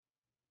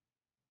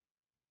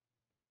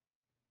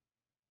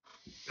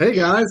Hey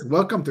guys,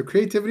 welcome to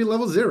Creativity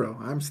Level Zero.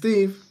 I'm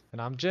Steve,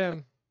 And I'm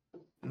Jim.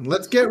 and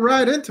let's get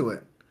right into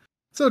it.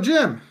 So,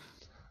 Jim,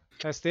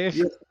 Hey, Steve.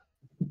 you,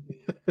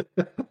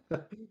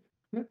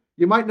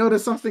 you might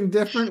notice something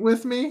different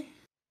with me, you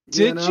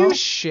Did you know?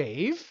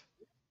 shave?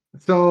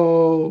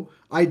 So,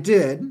 I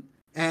did,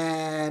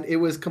 and it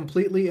was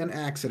completely an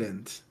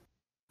accident.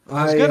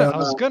 I was I gonna I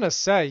was gonna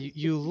say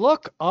you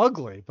look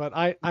ugly, but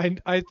I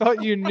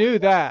thought you knew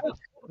that.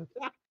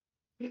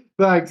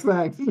 Thanks.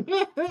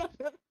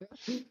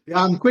 Yeah,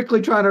 I'm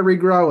quickly trying to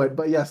regrow it,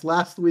 but yes,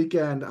 last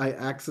weekend I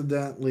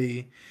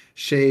accidentally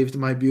shaved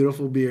my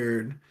beautiful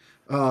beard.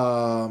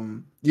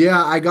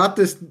 Yeah, I got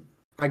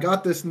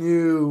this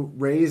new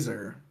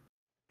razor,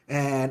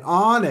 and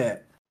on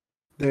it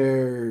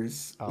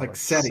there's Oh, like it's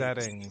settings.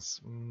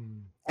 settings.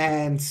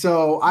 And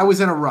so I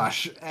was in a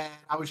rush and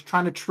I was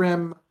trying to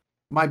trim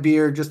my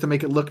beard just to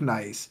make it look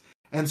nice.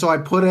 And so I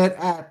put it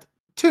at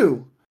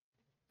 2,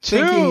 Two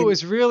thinking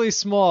is really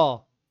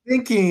small.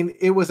 thinking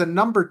it was a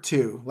number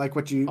 2, like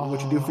what you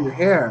do for your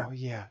hair, Oh,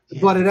 yeah,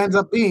 but yeah. it ends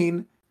up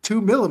being 2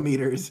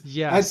 millimeters. And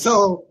Yes.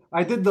 so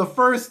I did the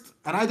first,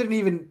 and I didn't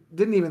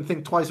even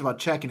think twice about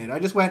checking it. I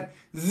just went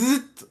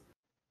zit,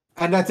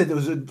 and that's it. There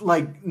was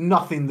like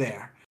nothing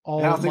there,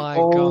 and I Oh was like, my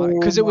God. oh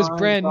Because it was my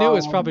brand new,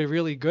 it's god, probably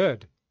really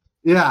good.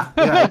 yeah,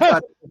 it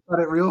cut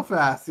it real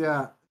fast,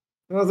 yeah.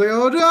 And I was like,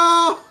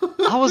 oh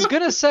I was no.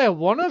 gonna say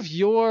one of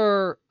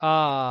your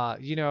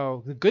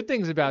the good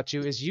things about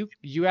you is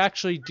you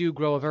actually do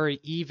grow a very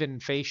even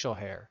facial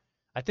hair.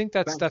 I think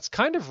that's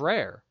kind of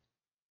rare.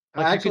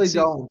 Like I you could actually see.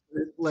 don't.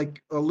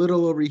 Like a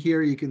little over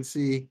here, you can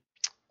see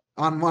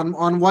on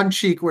one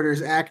cheek where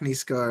there's acne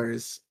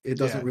scars. It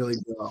doesn't Yeah. really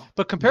go,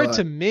 But compared but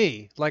to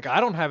me, like I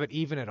don't have it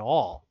even at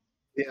all.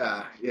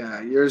 yeah.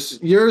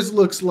 Yours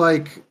looks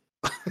like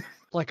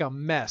Like a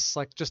mess,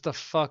 like just a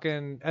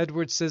fucking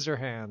Edward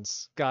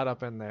Scissorhands got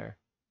up in there.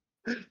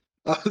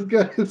 I was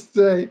gonna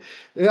say.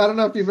 I don't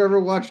know if you've ever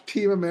watched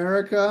Team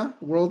America,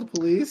 World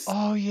Police.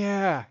 Oh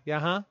yeah. Yeah,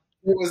 huh?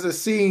 There was a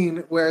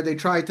scene where they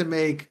tried to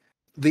make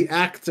the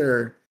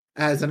actor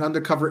as an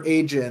undercover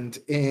agent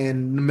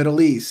in the Middle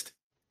East,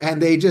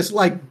 and they just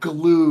like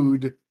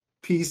glued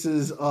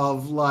pieces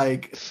of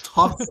like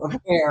tufts of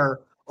hair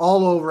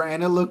all over,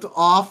 and it looked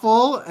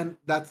awful. And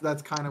that's kind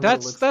of what it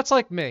That's looks that's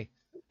like me.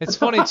 It's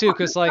funny too,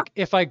 because like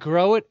if I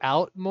grow it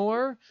out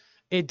more,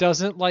 it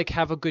doesn't like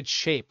have a good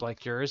shape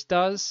like yours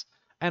does.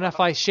 And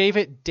if I shave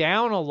it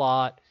down a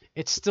lot,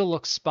 it still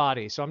looks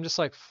spotty. So I'm just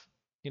like,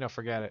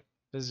 forget it.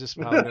 This is just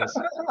how it like. is.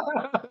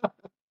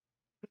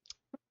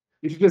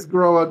 You should just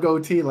grow a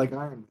goatee like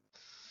Iron Man.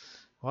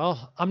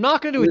 Well, I'm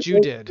not gonna do Your, what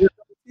you did. your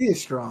goatee is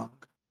strong.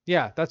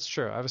 Yeah, that's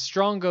true. I have a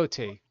strong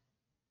goatee.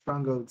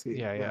 Strong goatee.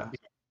 Yeah, Yeah.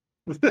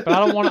 yeah. But I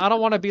don't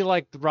want to be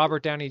like the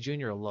Robert Downey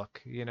Jr. look,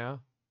 you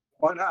know?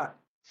 Why not?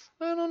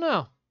 I don't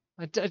know.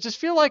 I just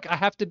feel like I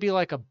have to be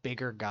like a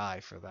bigger guy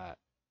for that.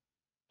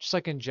 Just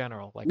like in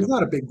general, like He's a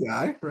not a big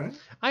guy, right?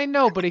 I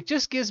know, but it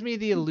just gives me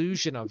the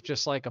illusion of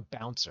just like a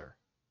bouncer,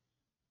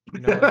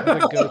 with a I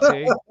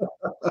goatee.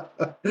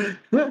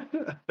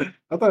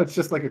 thought it's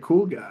just like a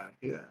cool guy.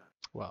 Yeah.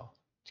 Well,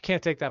 you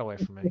can't take that away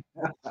from me.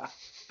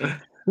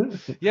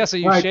 Yeah, so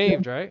you Right.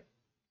 shaved, right?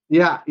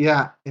 Yeah.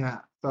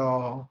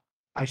 So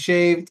I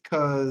shaved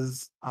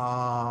because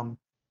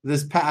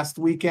this past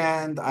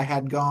weekend I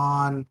had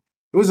gone.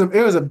 It was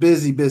a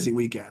busy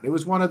weekend. It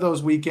was one of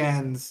those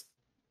weekends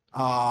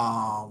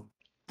um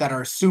that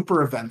are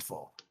super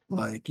eventful.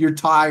 Like you're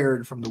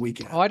tired from the Oh,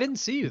 weekend. I didn't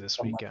see you this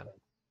weekend.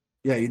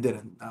 Yeah, you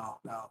didn't.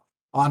 No.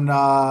 On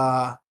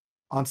uh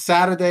on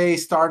Saturday,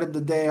 started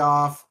the day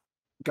off,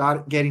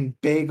 getting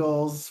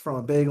bagels from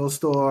a bagel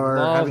store,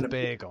 Love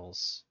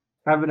bagels.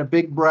 having a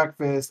big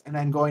breakfast, and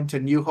then going to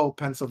New Hope,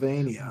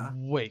 Pennsylvania.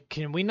 Wait,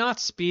 can we not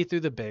speed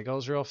through the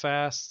bagels real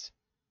fast?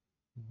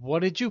 What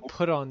did you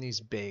put on these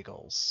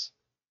bagels?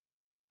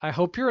 I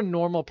hope you're a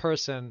normal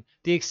person.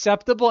 The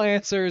acceptable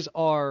answers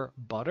are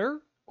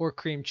butter or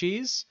cream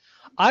cheese.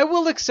 I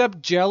will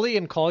accept jelly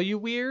and call you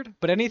weird,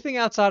 but anything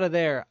outside of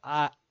there,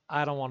 I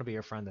don't want to be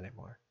your friend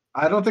anymore.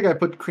 I don't think I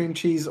put cream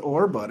cheese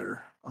or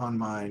butter on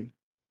mine.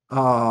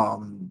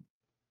 Um,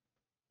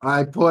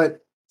 I put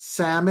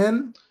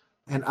salmon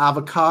and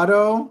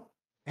avocado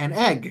and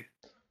egg.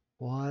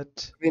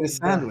 What I made a the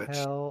sandwich.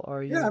 hell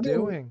are you Yeah,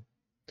 doing?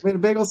 I made a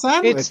bagel It's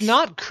sandwich.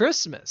 not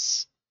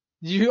Christmas.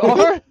 You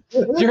are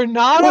you're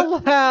not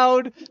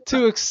allowed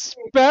to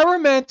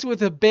experiment with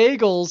the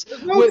bagels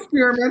There's no with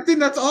experimenting.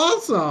 That's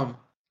awesome.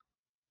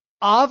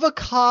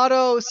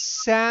 avocado,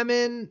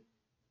 salmon,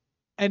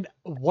 and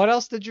what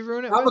else did you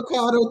ruin it with?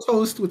 Avocado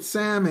toast with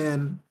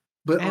salmon,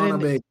 but And on a an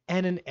bagel.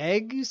 and an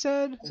egg, you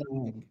said?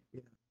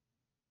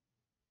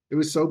 It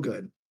was so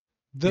good.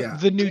 The Yeah.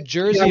 the New Yeah,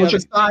 Jersey with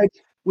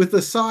of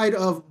the side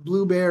of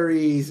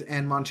blueberries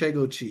and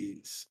manchego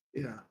cheese.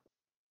 Yeah.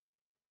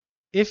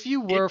 if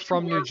you were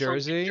from New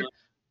Jersey,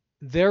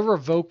 they're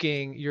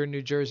revoking your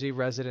New Jersey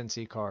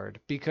residency card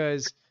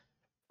because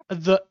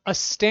the a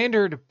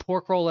standard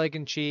pork roll, egg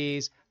and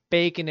cheese,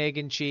 bacon, egg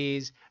and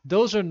cheese,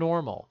 those are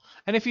normal.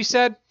 And if you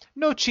said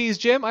no cheese,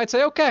 Jim, I'd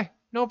say okay.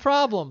 no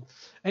problem.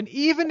 And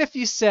even if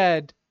you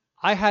said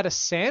I had a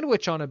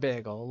sandwich on a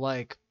bagel,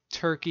 like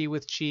turkey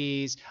with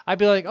cheese, I'd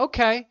be like,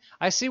 okay,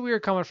 I see where you're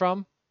coming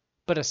from.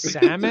 But a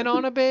salmon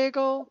on a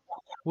bagel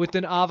with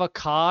an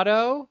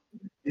avocado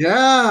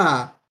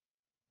Yeah,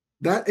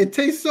 that it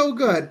tastes so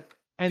good.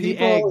 and the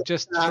People egg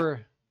just in chat,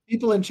 for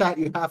people in chat,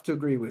 you have to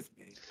agree with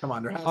me. Come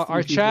on, there has to be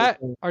our people. chat.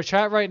 Our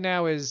chat right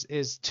now is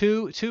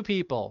two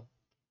people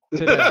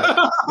today.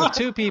 We have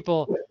two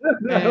people,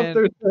 and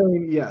They're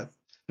saying yes.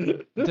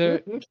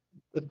 the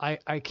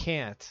I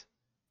can't.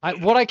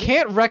 What I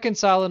can't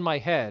reconcile in my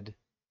head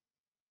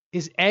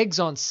is eggs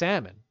on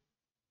salmon.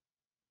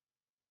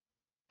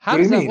 How What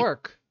do does you that mean?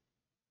 work?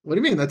 What do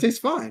you mean? That tastes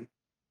fine.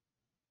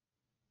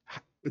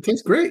 It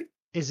tastes great.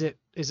 Is it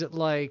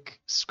like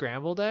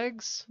scrambled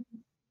eggs?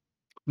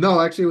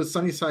 No, actually, it was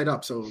sunny side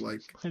up, so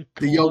like My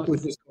the yolk God.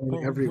 was just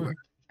going Oh everywhere.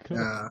 my God.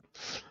 Yeah,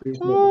 it was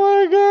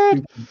Oh my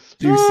God.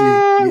 super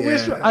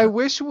juicy. I Yeah,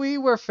 wish we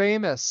were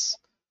famous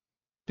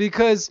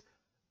because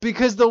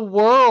the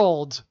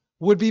world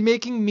would be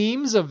making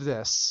memes of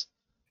this.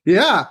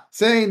 yeah.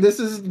 Saying this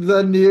is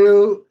the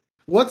new.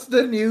 What's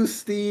the new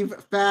Steve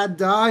fad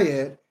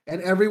diet?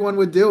 And everyone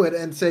would do it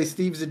and say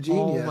Steve's a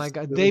Oh my genius.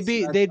 God. It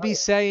would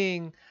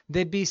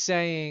They'd be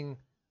saying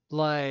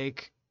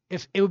like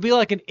if it would be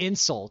like an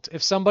insult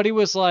if somebody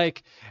was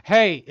like,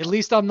 "Hey, at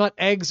least I'm not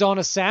eggs on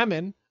a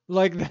salmon."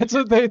 Like that's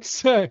what they'd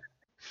say.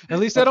 At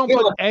least I don't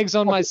put eggs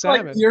on my like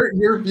salmon.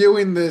 you're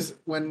viewing this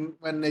when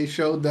they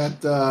showed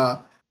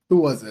that who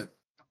was it?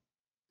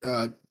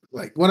 Uh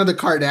like one of the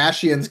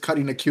Kardashians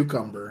cutting a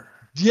cucumber.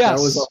 That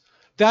was Yes.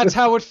 That's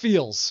how it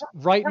feels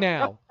right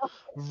now.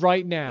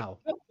 Right now.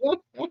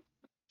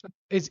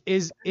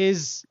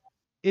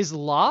 Is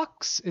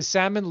lox? Is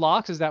salmon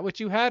lox? Is that what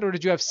you had, or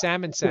did you have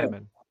salmon yeah.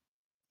 salmon?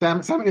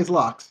 Salmon is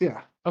lox,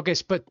 yeah. Okay,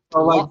 but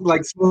Or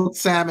like smoked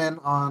salmon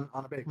on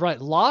a bacon. right,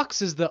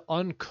 lox is the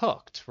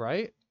uncooked,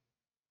 right?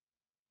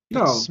 It's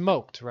No,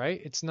 smoked, right?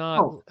 It's not.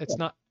 no, It's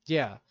not.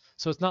 Yeah.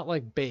 So it's not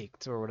like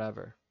baked or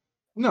whatever.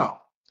 no.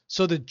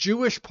 So the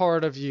Jewish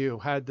part of you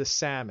had the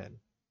salmon,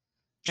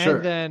 and Sure.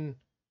 then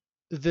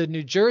the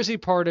New Jersey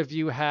part of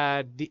you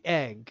had the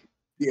egg,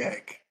 The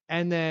egg.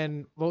 and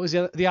then what was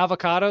the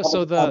avocado?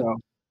 So Avocado.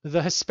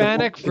 the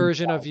Hispanic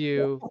version of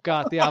you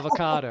got the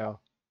avocado.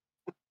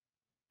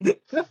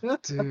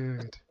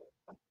 Dude.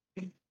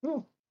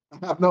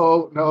 I have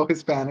no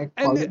Hispanic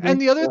part of me.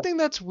 And the other thing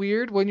that's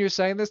weird when you're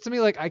saying this to me,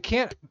 like I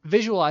can't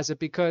visualize it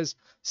because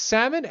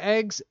salmon,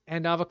 eggs,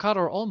 and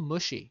avocado are all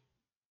mushy.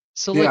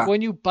 So like Yeah.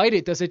 when you bite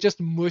it, does it just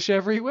mush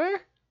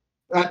everywhere?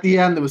 At the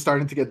end, it was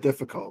starting to get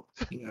difficult.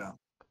 Yeah.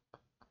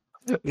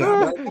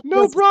 Yeah. But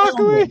No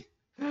broccoli.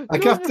 I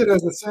kept it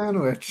as a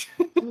sandwich.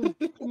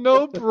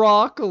 No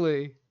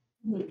broccoli.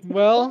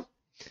 Well,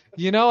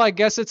 I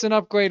guess it's an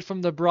upgrade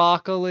from the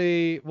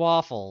broccoli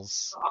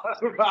waffles.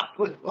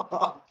 Broccoli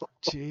waffle.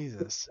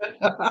 Jesus.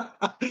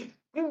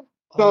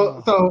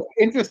 So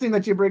interesting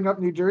that you bring up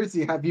New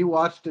Jersey. Have you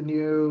watched the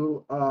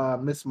new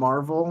Miss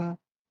Marvel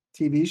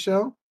TV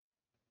show?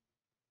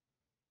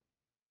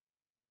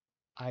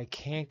 I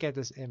can't get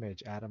this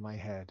image out of my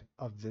head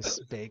of this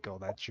bagel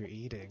that you're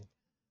eating.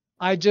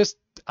 I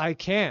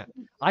can't.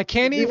 I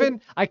can't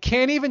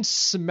even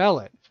smell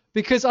it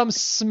because I'm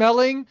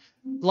smelling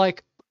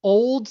like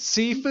old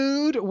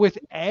seafood with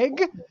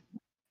egg.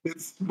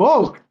 It's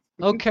smoked.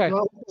 Okay.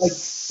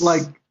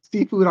 Like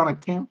seafood on a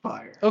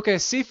campfire. Okay,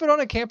 seafood on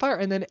a campfire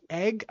and then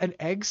an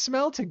egg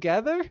smell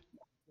together?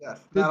 Yes,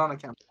 not on a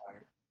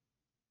campfire.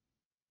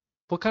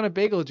 What kind of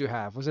bagel did you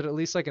have? Was it at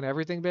least like an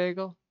everything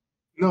bagel?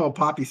 No, a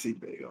poppy seed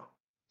bagel.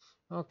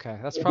 Okay,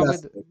 that's probably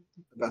the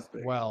best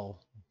bagel. well,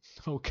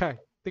 okay.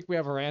 I think we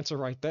have our answer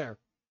right there.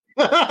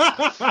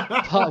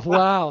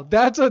 Wow,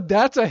 that's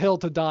a hill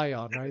to die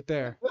on right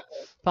there.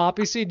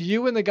 Poppy seed.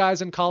 You and the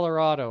guys in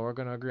Colorado are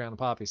going to agree on the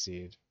poppy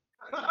seed.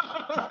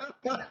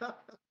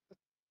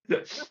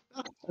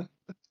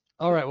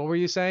 All right, what were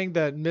you saying?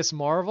 The Miss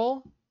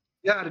Marvel?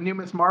 Yeah, the new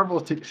Miss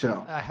Marvel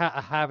show. I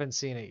haven't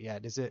seen it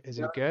yet. Is it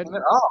good?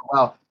 Oh,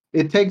 well,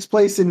 it takes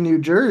place in New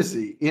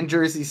Jersey, in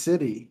Jersey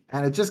City,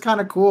 and it's just kind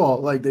of cool.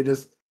 Like they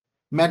just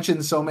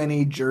mention so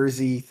many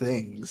Jersey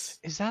things.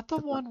 Is that the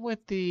one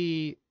with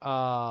the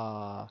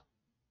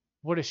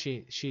what is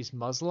she? She's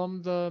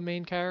Muslim, the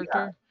main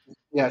character?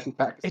 Yeah, she's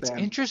Pakistan. It's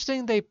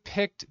interesting they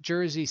picked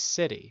Jersey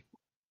City,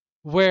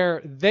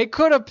 where they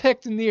could have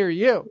picked near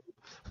you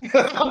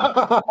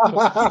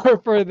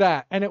for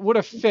that, and it would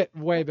have fit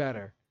way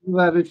better.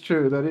 That is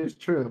true. That is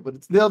true. But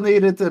it still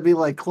needed to be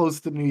like close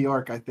to New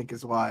York, I think,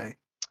 is why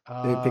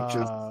they picked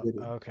Jersey City.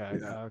 Okay.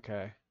 Yeah.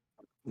 Okay.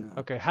 Yeah.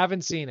 Okay.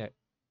 Haven't seen it.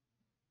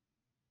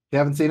 You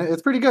haven't seen it?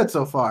 It's pretty good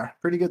so far.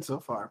 Pretty good so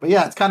far. But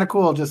yeah, it's kind of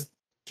cool just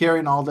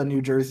hearing all the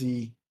New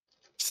Jersey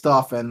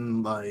stuff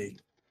and like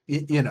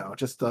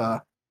just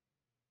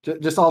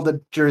all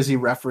the Jersey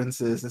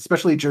references,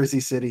 especially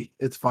Jersey City.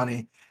 It's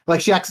funny.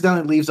 Like she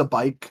accidentally leaves a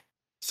bike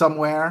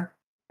somewhere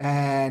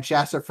and she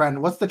asks her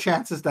friend, "What's the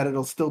chances that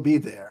it'll still be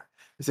there?"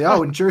 They say,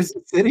 "Oh, in Jersey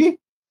City?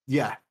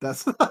 Yeah,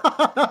 that's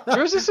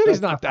Jersey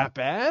City's not that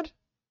bad."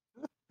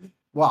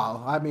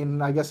 Well, I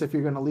mean, I guess if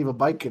you're gonna leave a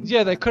bike in,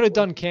 Yeah, they could have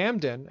done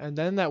Camden, and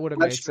then that would have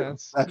that's made true.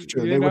 sense. That's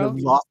true. You They would have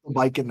know? lost the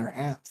bike in their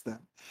hands then.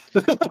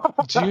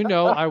 Do you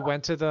know I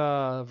went to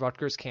the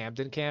Rutgers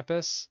Camden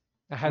campus?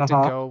 I had to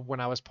Uh-huh. go when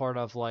I was part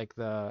of like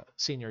the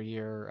senior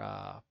year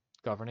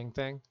governing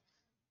thing.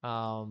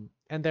 And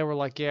they were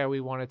like, "Yeah, we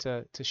wanted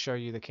to show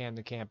you the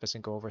Camden campus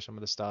and go over some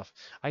of the stuff."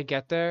 I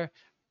get there,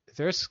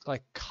 there's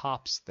like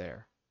cops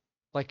there.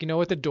 Like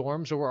at the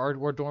dorms or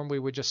our dorm we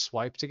would just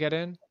swipe to get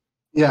in.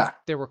 Yeah.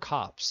 There were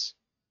cops.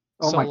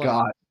 Oh So my like,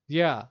 God.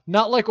 yeah,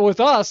 not like with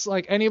us.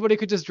 Like anybody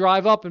could just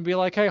drive up and be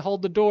like, "Hey,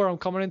 hold the door. I'm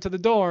coming into the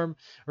dorm,"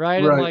 right?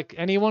 And Right. like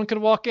anyone could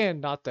walk in.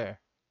 Not there.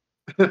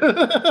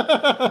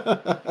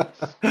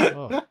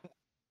 Oh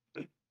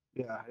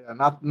Yeah, yeah,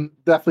 not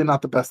definitely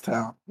not the best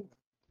town.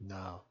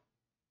 no.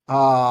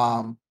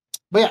 Um,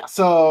 but yeah,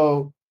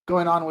 so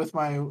going on with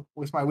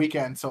my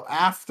weekend. So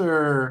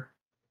after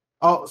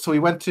so we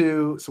had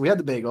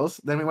the bagels,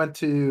 then we went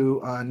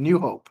to New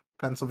Hope,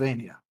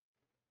 Pennsylvania.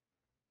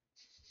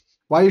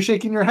 Why are you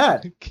shaking your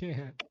head? I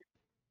can't.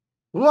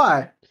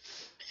 Why?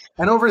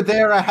 And over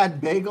there I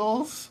had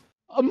bagels.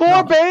 More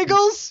No,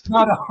 bagels?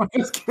 no, I'm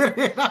just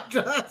kidding. I'm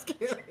just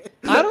kidding.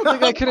 I don't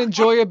think I can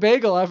enjoy a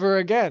bagel ever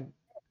again.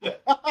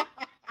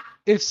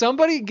 If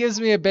somebody gives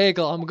me a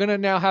bagel, I'm gonna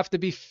now have to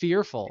be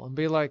fearful and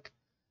be like,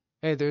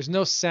 "Hey, there's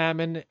no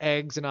salmon,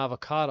 eggs, and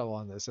avocado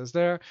on this, is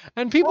there?"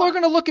 And people are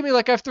gonna look at me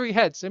like I have three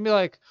heads and be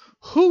like,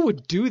 "Who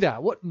would do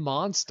that? What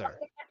monster?"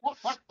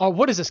 Or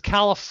what is this,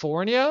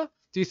 California?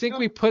 Do you think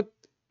we put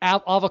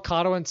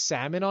avocado and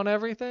salmon on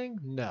everything?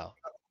 No,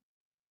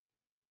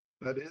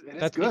 It is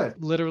that's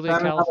good. literally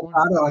Salmon and California.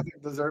 avocado, I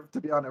think, deserve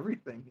to be on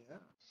everything.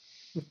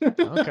 Yeah.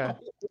 Okay.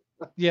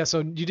 Yeah, so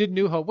you did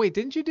New Hope. Wait,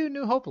 didn't you do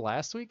New Hope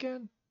last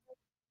weekend?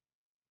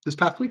 This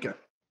past weekend.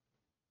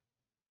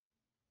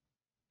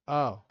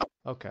 Oh,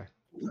 okay.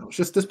 No, it's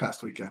just this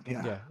past weekend.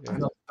 Yeah. Yeah, I yeah.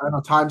 know. I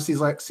know. Time seems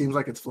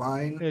like it's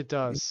flying. It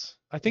does.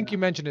 I think Yeah. you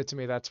mentioned it to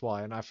me, that's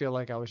why. And I feel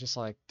like I was just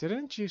like,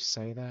 didn't you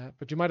say that?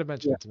 But you might have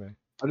mentioned Yeah. it to me.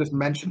 I just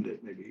mentioned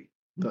it maybe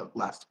the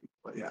last week,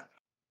 but yeah.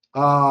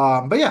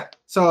 But yeah.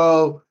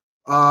 So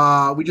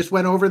we just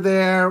went over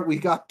there. We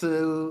got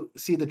to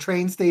see the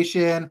train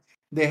station.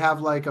 They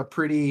have like a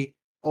pretty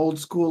old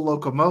school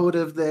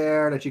locomotive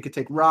there that you could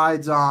take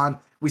rides on.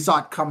 We saw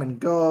it come and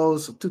go,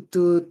 so toot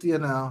toot, you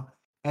know.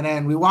 And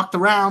then we walked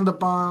around a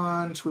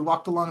bunch. We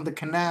walked along the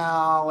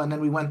canal, and then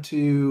we went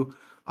to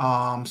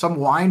some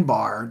wine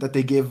bar that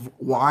they give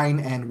wine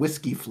and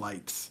whiskey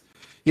flights.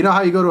 You know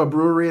how you go to a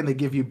brewery and they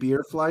give you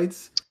beer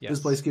flights? This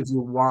place Yes. gives you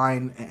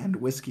wine and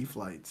whiskey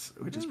flights,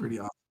 which is Hmm. pretty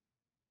awesome.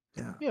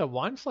 Yeah, Yeah, a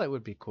wine flight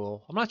would be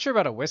cool. I'm not sure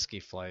about a whiskey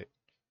flight.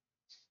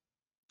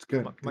 it's My,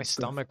 good. my Good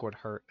stuff. stomach would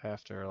hurt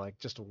after like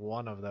just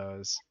one of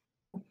those.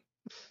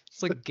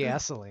 It's like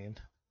gasoline.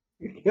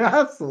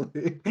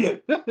 Gasoline.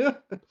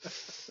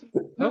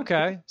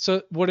 Okay.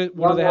 So what do Not they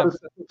what a have?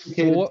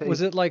 sophisticated Was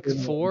taste it like in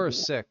four or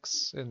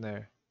six in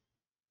there?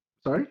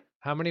 Sorry?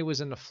 How many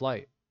was in the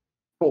flight?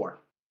 4.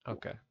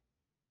 Okay.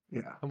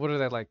 Yeah. And what are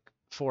they like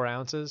 4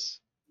 ounces?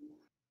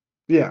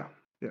 Yeah.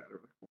 Yeah.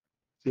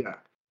 Yeah.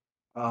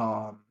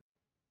 Um,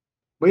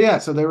 but yeah,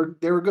 so they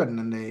were good, and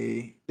then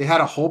they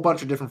had a whole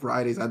bunch of different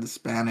varieties. I had the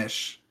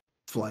Spanish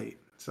flight,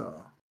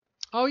 so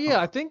Oh yeah,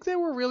 I uh, think they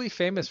were really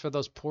famous for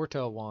those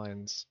Porto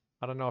wines.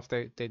 I don't know if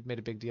they'd made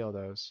a big deal of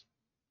those.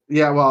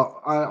 yeah.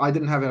 Well, I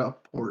didn't have a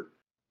port.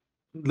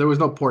 There was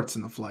no ports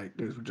in the flight.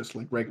 These were just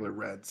like regular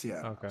reds.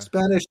 Yeah, Okay.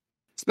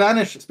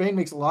 Spain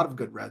makes a lot of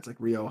good reds, like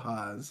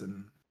Riojas,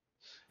 and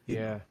you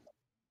know. Yeah.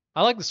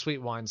 I like the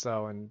sweet wines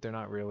though, and they're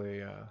not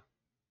really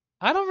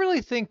I don't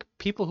really think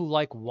people who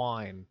like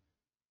wine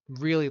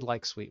really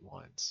like sweet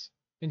wines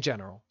in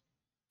general.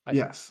 I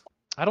Yes,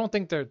 I don't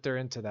think they're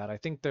into that. I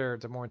think they're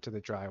more into the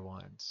dry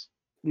wines.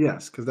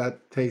 yes, because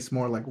that tastes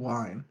more like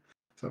wine.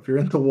 So if you're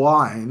into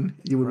wine,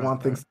 you would Right,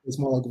 want things right. to taste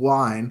more like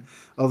wine,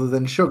 other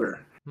than sugar.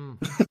 Hmm.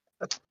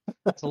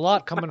 It's a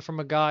lot coming from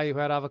a guy who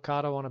had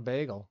avocado on a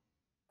bagel.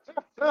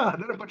 Ah,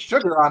 didn't put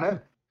sugar on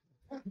it.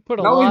 You put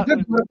a No, we lot.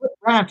 did put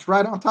ranch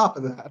right on top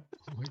of that.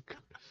 Oh my God.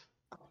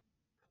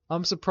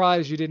 I'm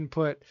surprised you didn't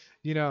put,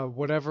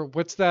 whatever.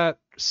 What's that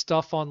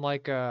stuff on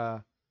like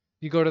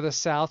you go to the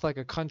South, like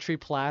a country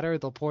platter,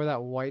 they'll pour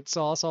that white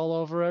sauce all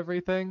over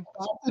everything.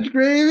 Sausage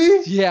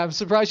gravy? Yeah, I'm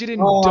surprised you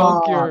didn't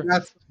dunk Oh, your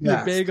that's the your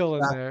best. bagel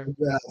in That's there.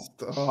 the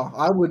best. Oh,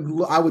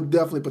 I would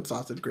definitely put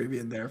sausage gravy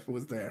in there if it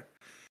was there.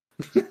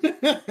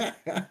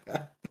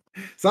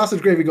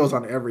 Sausage gravy goes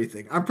on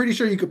everything. I'm pretty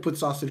sure you could put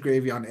sausage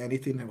gravy on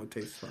anything and it would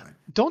taste fine.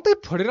 Don't they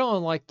put it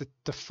on like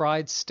the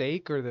fried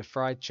steak or the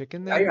fried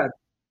chicken Yeah, there? yeah.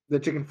 The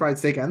chicken fried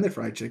steak and the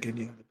fried chicken.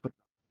 Yeah,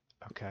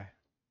 Okay.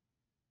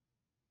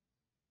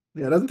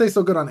 yeah. It doesn't taste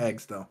so good on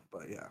eggs though.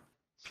 But yeah.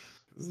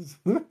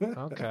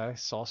 Okay.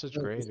 Sausage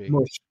Just gravy.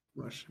 mush,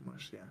 mush,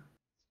 mush. Yeah,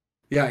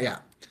 yeah, yeah,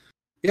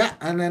 yeah.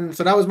 And then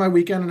so that was my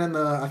weekend. And then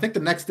I think the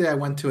next day I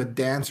went to a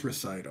dance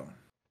recital,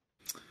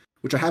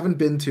 which I haven't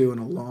been to in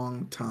a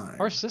long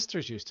Our time.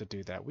 sisters used to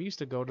do that. We used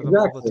to go to them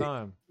all the Exactly.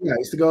 time. Yeah, I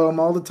used to go to them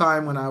all the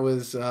time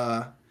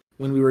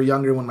when we were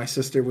younger, when my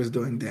sister was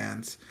doing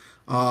dance.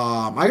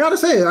 I gotta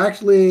say, I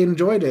actually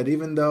enjoyed it,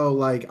 even though,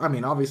 like, I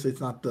mean, obviously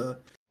it's not the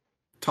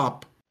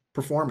top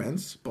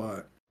performance,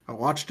 but I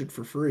watched it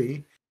for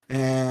free.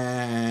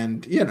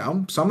 And,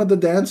 some of the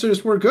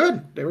dancers were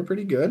good. They were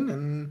pretty good.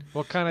 And,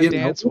 What kind of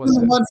dance even was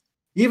the it? ones,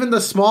 even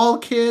the small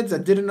kids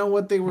that didn't know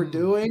what they were Hmm.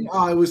 doing,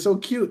 oh, it was so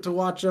cute to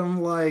watch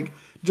them, like,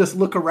 just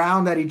look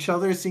around at each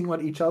other, seeing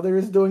what each other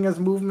is doing as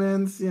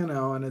movements, and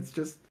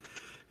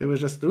it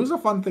was a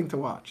fun thing to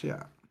watch.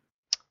 Yeah.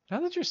 Now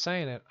that you're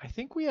saying it, I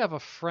think we have a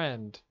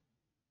friend.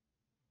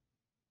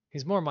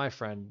 He's more my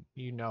friend.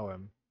 You know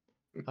him.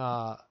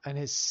 And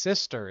his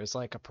sister is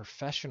like a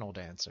professional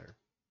dancer.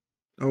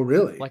 Oh,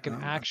 really? Like an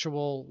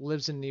actual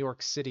lives in New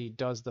York City,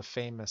 does the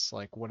famous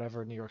like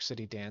whatever New York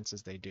City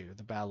dances they do,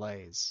 the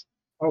ballets.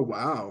 Oh,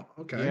 wow.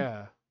 Okay.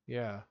 Yeah,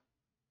 yeah.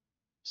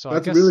 So I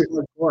That's really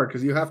guess hardcore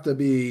because you have to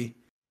be,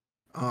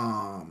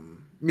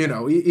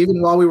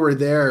 even while we were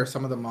there,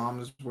 some of the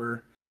moms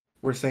were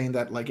saying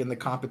that like in the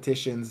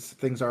competitions,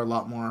 things are a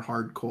lot more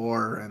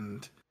hardcore,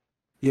 and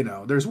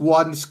there's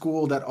one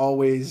school that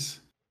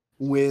always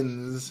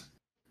wins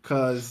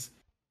because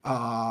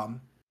um,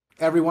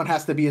 everyone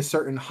has to be a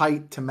certain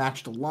height to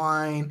match the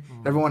line.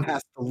 mm, Everyone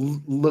has to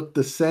look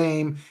the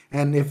same,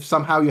 and if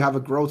somehow you have a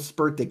growth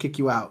spurt, they kick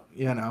you out.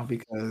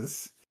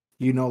 Because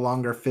you no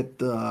longer fit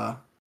the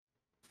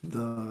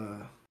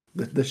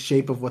the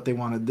shape of what they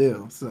want to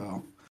do.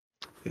 So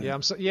yeah.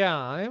 yeah,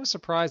 I am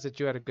surprised that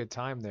you had a good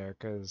time there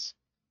because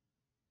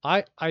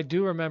I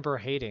do remember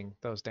hating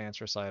those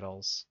dance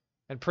recitals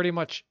and pretty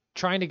much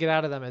trying to get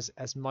out of them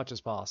as much as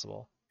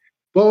possible.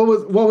 Well,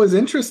 what was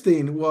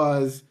interesting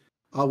was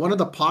one of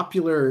the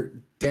popular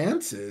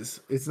dances.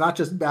 It's not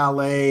just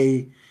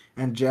ballet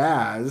and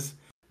jazz.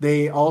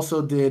 They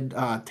also did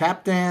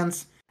tap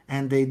dance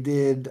and they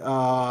did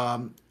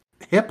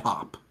hip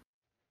hop.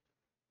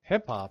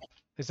 Hip hop.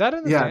 Is that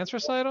in the Yeah, dance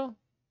recital?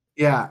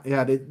 yeah.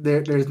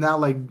 There's now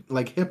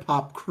like hip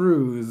hop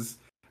crews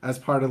as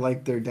part of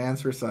like their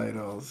dance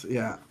recitals.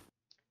 Yeah,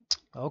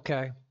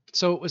 Okay.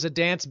 So it was a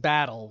dance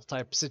battle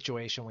type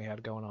situation we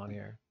had going on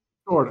here.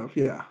 sort of.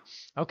 Yeah.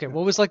 Okay,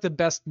 what was like the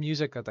best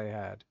music that they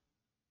had?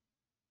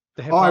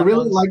 The Oh, hip I hop really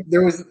ones? like.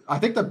 There was. I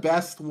think the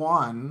best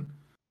one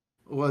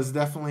was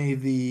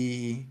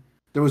definitely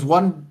there was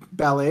one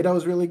ballet that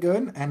was really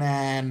good, and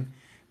then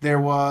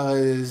there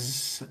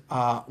was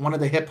one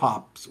of the hip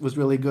hops was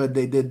really good.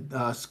 They did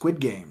Squid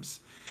Games.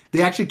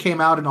 They actually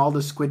came out in all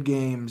the Squid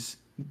Games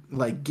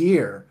like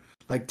gear.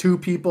 Like two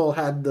people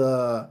had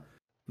the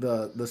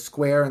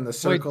square and the Wait,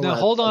 circle now as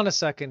hold on a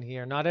second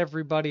here. Not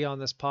everybody on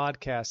this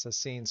podcast has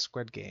seen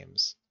Squid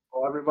Games.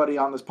 well, everybody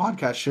on this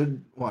podcast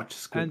should watch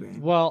Squid And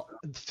Game. well,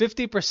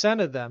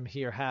 50% of them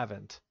here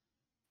haven't.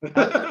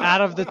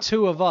 Out of the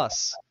two of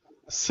us.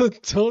 So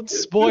don't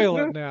spoil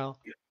it now.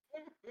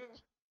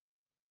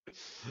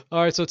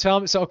 All right, so tell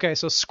me. So okay,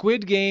 so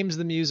Squid Games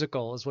the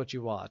musical is what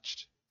you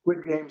watched.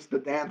 Squid Games, the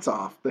dance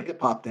off, the hip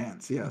hop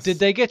dance. Did Yes,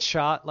 they get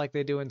shot like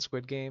they do in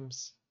Squid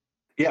Games?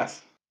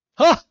 yes.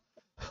 Huh!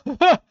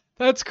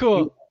 That's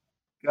cool.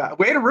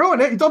 Way to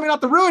ruin it. You told me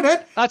not to ruin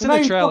it. That's And in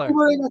now the you told me trailer.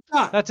 where they got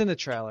shot. That's in the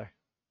trailer.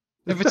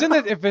 If it's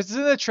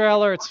in the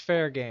trailer, it's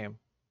fair game.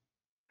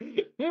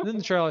 In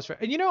the trailer, it's fair.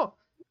 And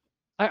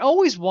I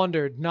always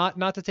wondered, not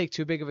to take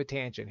too big of a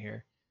tangent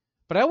here,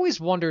 but I always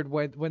wondered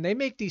when they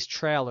make these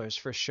trailers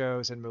for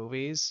shows and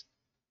movies,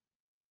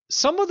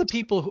 some of the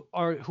people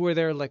who are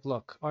there like,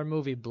 look, our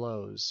movie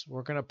blows.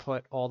 We're gonna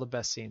put all the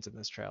best scenes in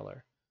this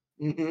trailer.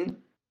 Mm-hmm.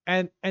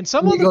 And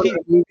some And of you the go to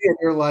people the movie and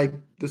you're like,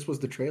 this was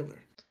the trailer.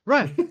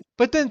 right.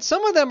 But then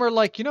some of them are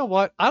like, you know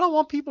what? I don't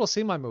want people to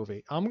see my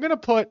movie. I'm gonna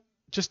put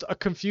just a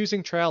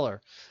confusing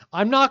trailer.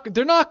 They're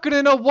not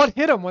gonna know what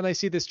hit them when they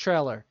see this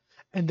trailer.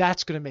 And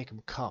that's gonna make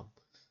them come.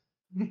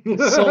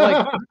 So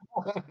like,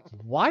 I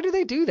why do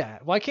they do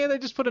that? Why can't they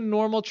just put a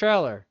normal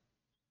trailer?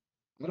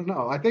 don't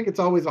know. I think it's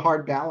always a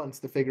hard balance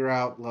to figure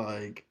out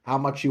like how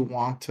much you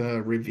want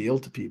to reveal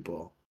to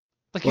people.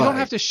 Like you don't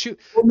have Like to shoot.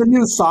 in the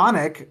new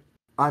Sonic,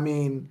 I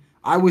mean,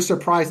 I was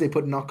surprised they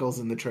put Knuckles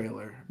in the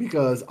trailer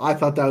because I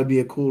thought that would be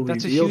a cool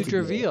That's a reveal to huge do.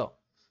 reveal.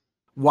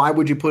 Why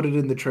would you put it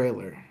in the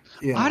trailer?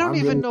 I don't I'm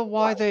even really know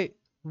why surprised. they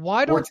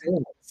why Or don't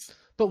tails,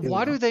 but you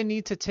why know. do they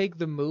need to take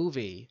the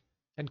movie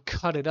and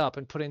cut it up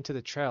and put it into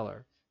the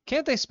trailer?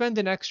 Can't they spend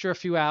an extra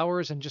few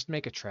hours and just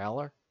make a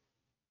trailer?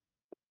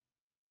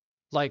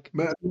 Like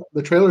But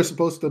the trailer is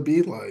supposed to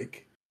be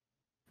like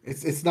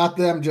it's not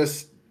them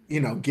just,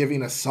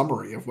 giving a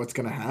summary of what's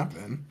gonna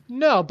happen.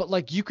 no, but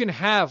like you can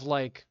have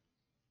like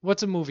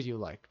what's a movie you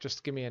like?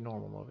 Just give me a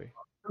normal movie.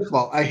 First of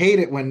all, I hate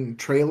it when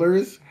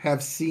trailers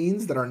have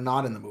scenes that are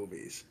not in the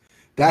movies.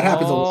 That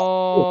happens a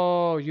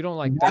lot. Oh, you don't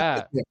like And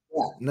that's that.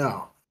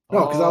 no.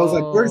 No, because I was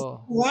like, where's the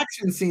Oh. cool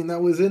action scene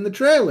that was in the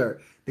trailer?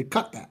 They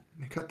cut that.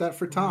 They cut that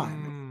for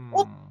time.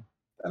 Oh, Hmm.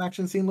 that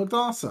action scene looked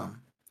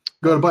awesome.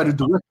 Go to buy the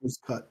Okay. director's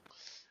cut.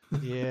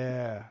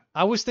 Yeah.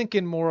 I was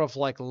thinking more of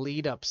like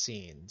lead up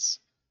scenes.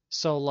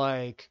 So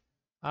like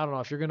I don't know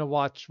if you're gonna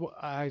watch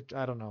I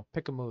don't know,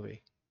 pick a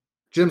movie.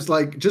 Jim's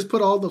like, just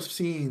put all the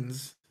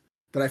scenes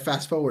that I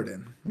fast forward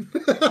in.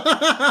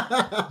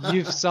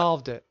 You've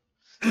solved it.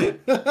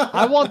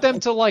 I want them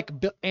to like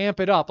amp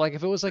it up. Like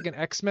if it was like an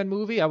X-Men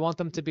movie, I want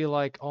them to be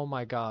like, "Oh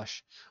my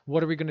gosh,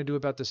 what are we gonna do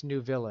about this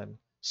new villain?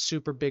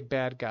 Super big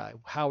bad guy.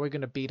 How are we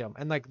gonna beat him?"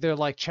 And like they're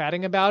like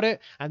chatting about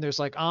it, and there's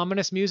like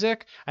ominous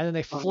music, and then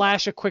they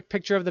flash a quick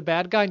picture of the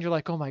bad guy, and you're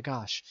like, "Oh my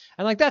gosh!"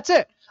 And like that's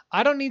it.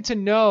 I don't need to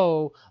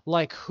know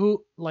like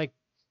who like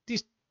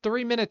these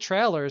 3-minute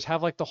trailers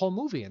have like the whole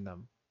movie in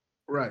them.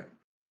 Right.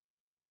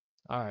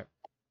 All right,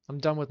 I'm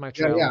done with my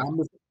Yeah, yeah,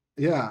 trailer.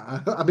 yeah.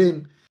 I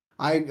mean,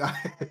 I,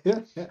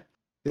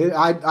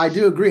 I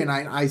do agree, and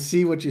I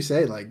see what you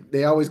say. Like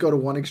they always go to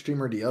one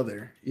extreme or the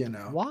other, you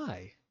know.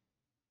 Why?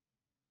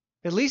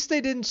 At least they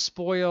didn't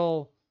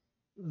spoil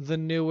the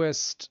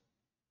newest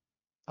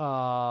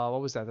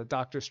what was that? The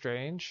Doctor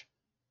Strange.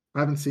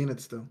 I haven't seen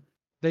it still.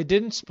 They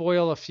didn't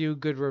spoil a few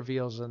good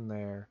reveals in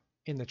there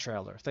in the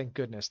trailer. Thank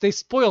goodness. They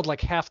spoiled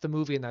like half the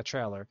movie in that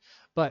trailer,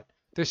 but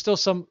there's still I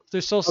was some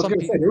gonna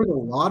say there was a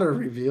lot of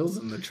reveals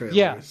in the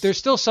yeah, trailers. there's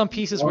still some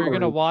pieces where you're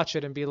going to Sorry. watch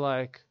it and be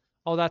like,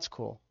 "Oh, that's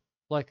cool."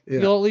 Like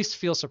Yeah. you'll at least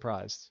feel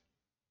surprised.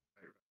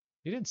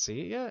 You didn't see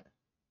it yet?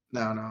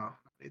 No, no. I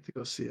need to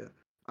go see it.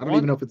 I I don't even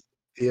want know if it's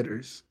in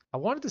theaters. I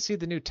wanted to see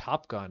the new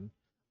Top Gun.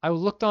 I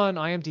looked on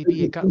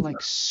IMDb, it got like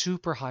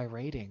super high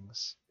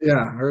ratings.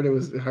 Yeah, I heard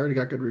it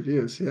got good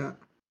reviews. Yeah.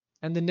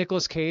 And the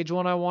Nicolas Cage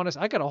one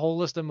I got a whole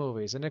list of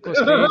movies. The Nicolas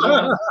Cage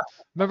one.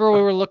 Remember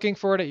we were looking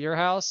for it at your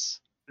house?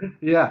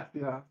 Yeah,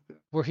 yeah.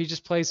 Where he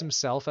just plays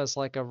himself as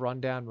like a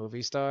rundown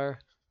movie star.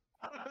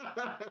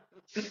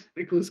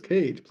 Nicolas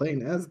Cage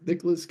playing as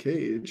Nicolas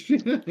Cage.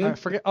 I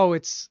forget. Oh,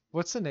 it's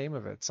what's the name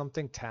of it?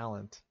 Something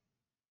Talent.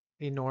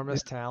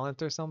 Enormous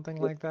Talent or something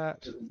like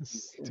that.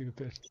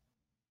 Stupid.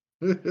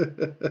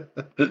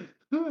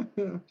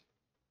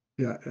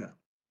 Yeah, yeah.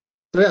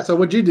 So yeah, so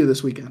what'd you do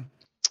this weekend?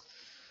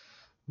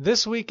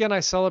 This weekend I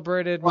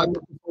celebrated my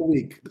This whole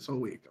week. This whole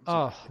week.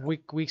 I'm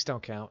weeks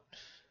don't count.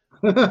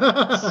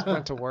 sorry.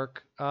 Went to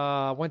work.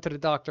 Went to the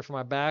doctor for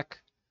my back.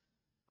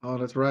 Oh,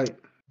 that's right. Jim's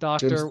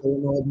Doctor, still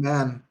an old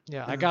man.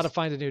 yeah, I got to Yes.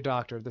 find a new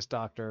doctor. This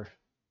doctor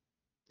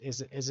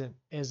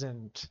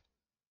isn't.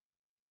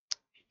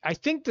 I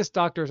think this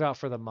doctor's out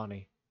for the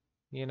money,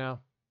 you know,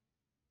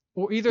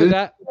 or either Did,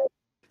 that.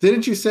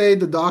 didn't you say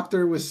the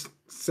doctor was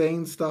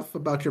saying stuff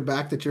about your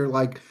back that you're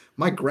like,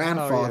 my Oh yeah,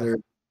 grandfather,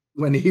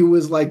 when he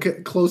was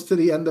like close to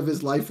the end of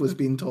his life, was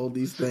being told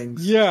these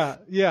things?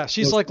 yeah.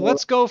 She's like, So,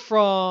 let's go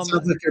from.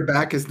 sounds like your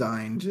back is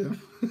dying, Jim.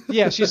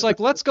 Yeah, she's like,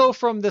 let's go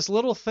from this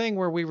little thing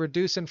where we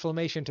reduce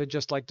inflammation to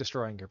just like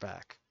destroying your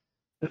back.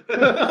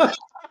 And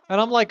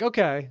I'm like,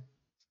 okay.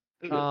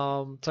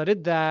 So I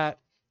did that.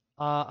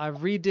 I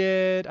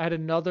had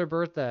another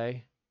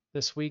birthday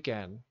this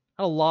weekend.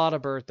 I had a lot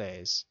of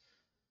birthdays.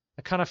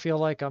 I kind of feel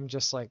like I'm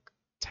just like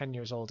 10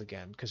 years old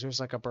again because there's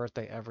like a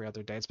birthday every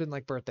other day. It's been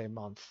like birthday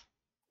month.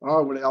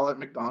 Oh, were they all at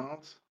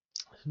McDonald's?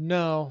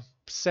 No,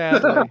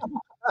 sadly,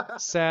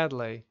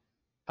 sadly.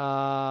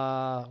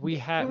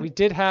 We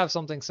did have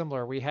something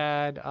similar. We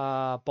had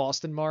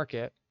Boston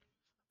Market.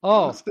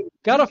 Oh, Boston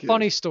got a Market.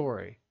 funny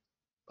story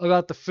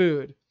about the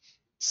food.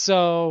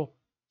 So,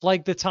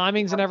 like the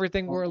timings and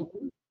everything were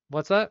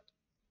what's that?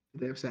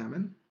 Did they have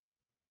salmon?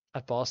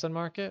 At Boston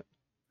Market?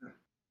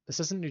 This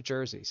isn't New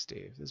Jersey,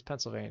 Steve. This is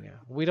Pennsylvania.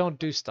 We don't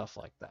do stuff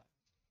like that.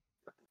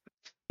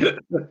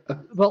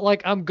 But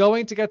like I'm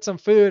going to get some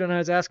food and I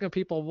was asking what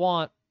people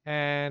want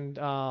and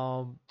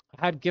I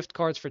had gift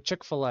cards for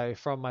Chick-fil-A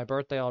from my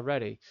birthday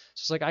already.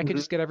 So it's like I could Mhm.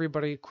 just get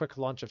everybody a quick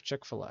lunch of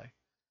Chick-fil-A.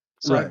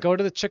 So I Right. go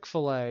to the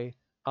Chick-fil-A.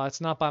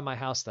 It's not by my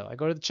house though. I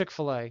go to the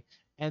Chick-fil-A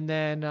and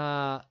then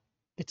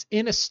it's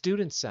in a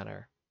student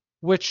center,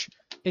 which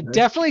it Okay.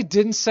 definitely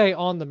didn't say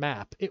on the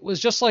map. It was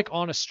just like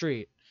on a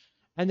street.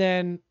 And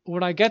then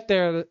when I get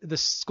there, the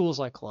school's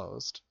like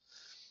closed.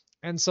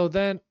 And so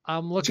then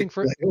I'm looking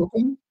for Chick-fil-A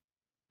open?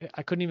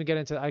 I couldn't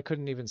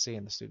even see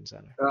in the student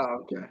center.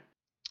 Oh, okay.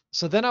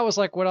 So then I was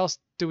like, what else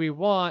do we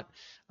want?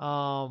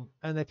 And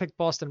they picked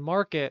Boston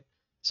Market.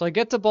 So I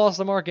get to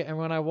Boston Market and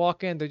when I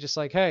walk in, they're just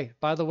like, hey,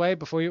 by the way,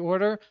 before you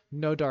order,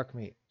 no dark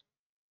meat.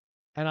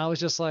 And I was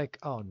just like,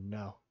 oh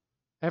no.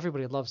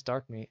 Everybody loves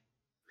dark meat.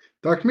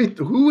 Dark meat.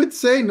 Who would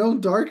say no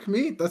dark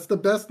meat? That's the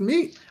best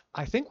meat.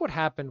 I think what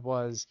happened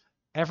was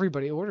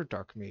everybody ordered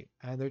dark meat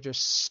and they're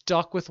just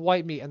stuck with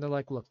white meat and they're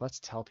like, look, let's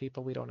tell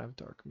people we don't have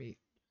dark meat.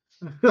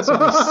 So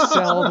they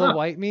sell the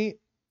white meat.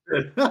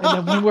 And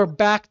then when we're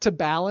back to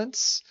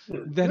balance,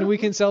 then we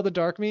can sell the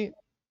dark meat.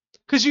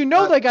 Because you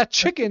know they got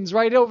chickens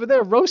right over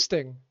there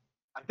roasting.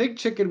 I think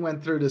chicken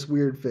went through this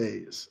weird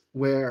phase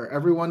where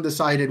everyone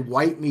decided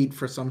white meat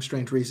for some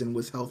strange reason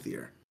was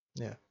healthier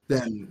Yeah.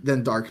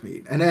 than dark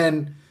meat. And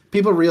then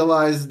people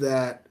realized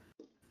that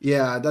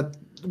that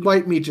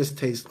white meat just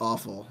tastes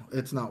awful.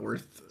 It's not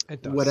worth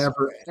It does.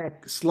 whatever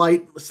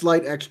slight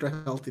extra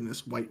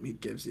healthiness white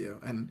meat gives you.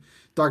 And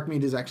dark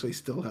meat is actually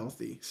still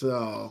healthy.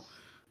 So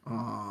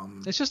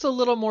It's just a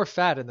little more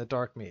fat in the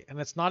dark meat, and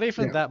it's not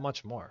even Yeah. that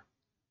much more.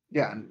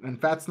 yeah, and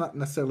fat's not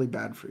necessarily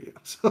bad for you.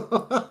 So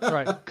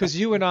Right. Because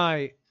you and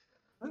I,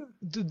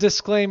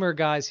 disclaimer,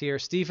 guys. Here,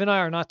 Steve and I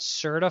are not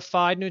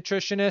certified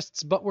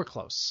nutritionists, but we're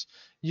close.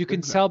 You can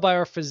Exactly. tell by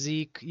our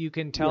physique. You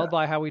can tell Yeah.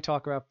 by how we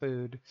talk about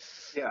food.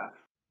 Yeah.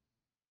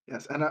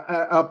 Yes. And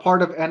a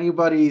part of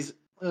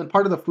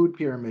part of the food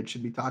pyramid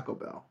should be Taco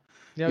Bell.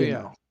 Oh You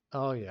yeah. know.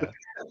 Oh yeah.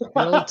 The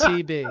old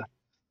TB.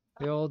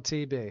 The old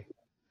TB.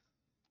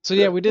 So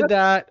yeah, we did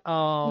that.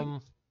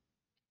 And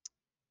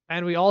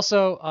we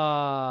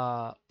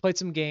also played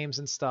some games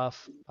and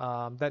stuff.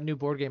 That new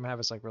board game I have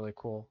is like really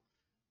cool.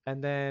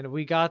 And then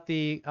we got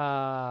the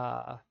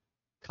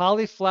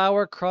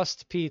cauliflower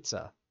crust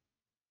pizza.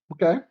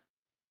 Okay.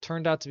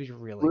 Turned out to be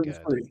really Gluten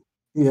good. free.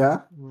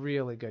 Yeah.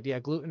 Really good. Yeah,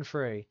 gluten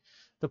free.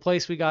 The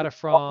place we got it Oh,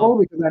 from.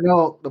 because I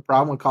know the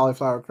problem with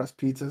cauliflower crust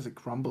pizza is it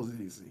crumbles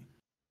easy.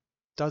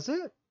 Does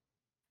it?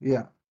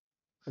 Yeah.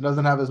 It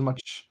doesn't have as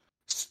much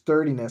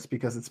sturdiness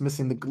because it's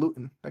missing the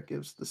gluten that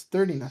gives the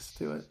sturdiness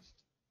to it.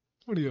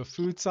 What are you, a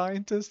food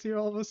scientist here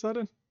all of a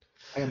sudden?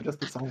 I am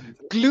just a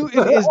scientist.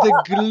 Gluten is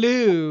the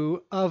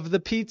glue of the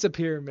pizza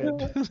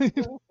pyramid.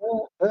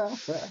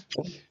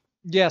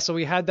 Yeah, so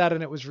we had that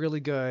and it was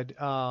really good.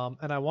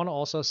 And I want to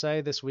also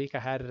say this week I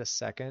had it a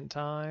second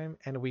time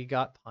and we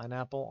got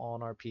pineapple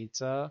on our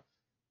pizza.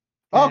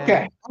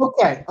 Okay.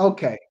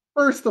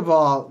 First of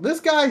all,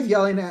 this guy's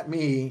yelling at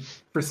me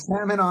for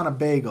salmon on a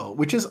bagel,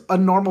 which is a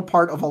normal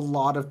part of a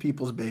lot of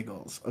people's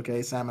bagels.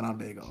 Okay, salmon on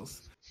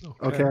bagels.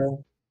 Okay.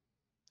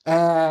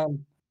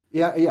 And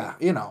yeah,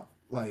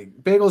 like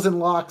bagels and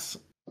lox,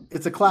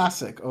 it's a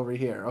classic over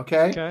here.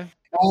 Okay.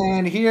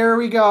 And here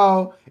we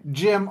go.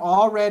 Jim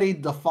already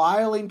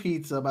defiling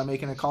pizza by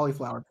making a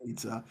cauliflower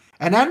pizza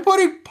and then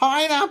putting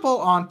pineapple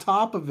on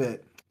top of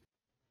it.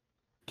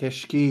 Que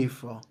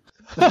schifo.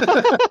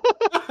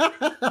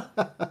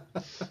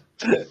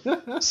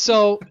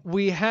 So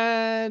we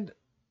had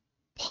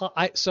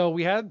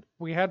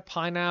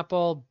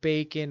pineapple,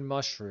 bacon,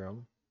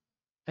 mushroom.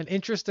 And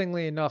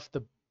interestingly enough,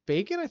 the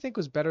bacon I think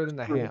was better than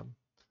the ham.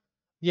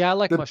 Yeah, I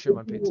like mushroom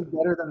on pizza.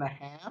 Better than the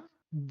ham?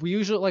 We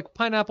usually like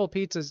pineapple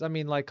pizzas. I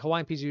mean, like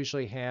Hawaiian pizza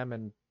usually ham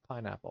and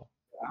pineapple.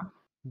 Yeah.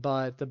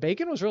 But the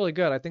bacon was really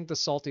good. I think the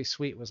salty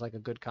sweet was like a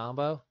good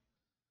combo.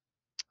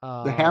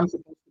 The ham's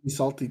supposed to be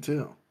salty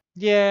too.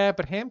 Yeah,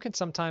 but ham can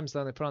sometimes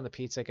then they put on the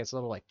pizza, it gets a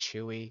little like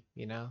chewy,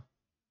 you know?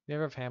 You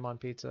ever have ham on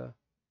pizza?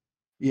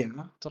 Yeah.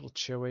 It's a little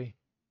chewy.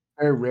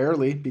 Very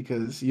rarely,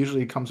 because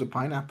usually it comes with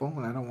pineapple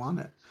and I don't want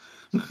it.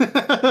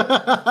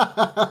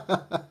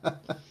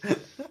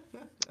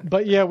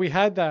 But yeah, we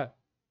had that.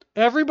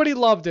 Everybody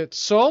loved it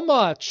so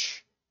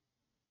much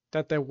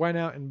that they went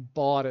out and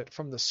bought it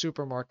from the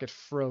supermarket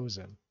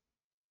frozen.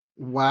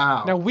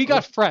 Wow. Now we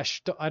got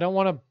fresh. I don't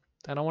want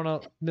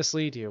to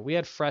mislead you. We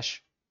had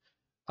fresh,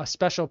 a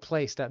special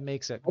place that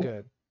makes it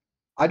good.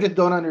 I just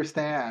don't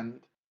understand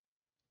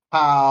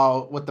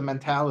what the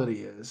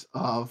mentality is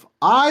of,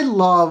 I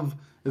love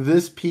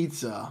this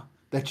pizza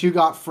that you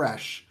got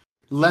fresh.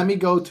 Let me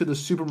go to the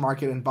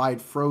supermarket and buy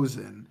it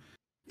frozen.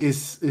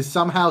 Is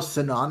somehow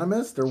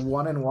synonymous? They're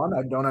one and one.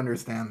 I don't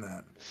understand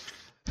that.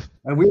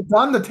 And we've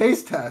done the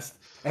taste test,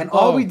 and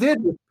all we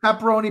did was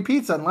pepperoni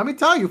pizza. And let me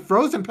tell you,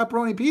 frozen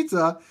pepperoni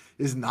pizza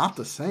is not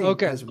the same.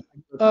 Okay.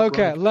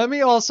 Let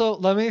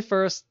me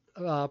first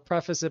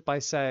preface it by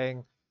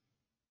saying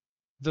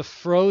the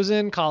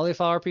frozen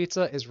cauliflower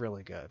pizza is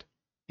really good.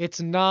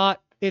 It's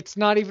not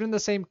even in the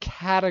same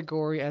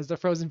category as the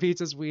frozen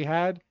pizzas we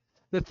had.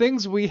 The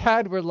things we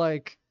had were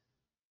like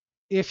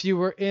if you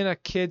were in a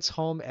kid's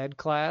home ed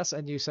class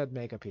and you said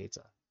make a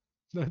pizza.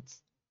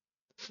 That's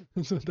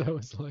what that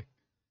was like.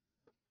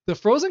 The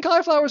frozen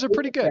cauliflowers are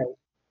pretty good.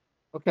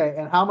 Okay,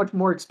 and how much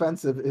more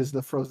expensive is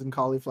the frozen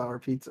cauliflower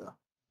pizza?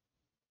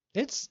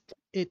 It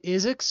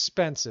is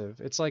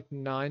expensive. It's like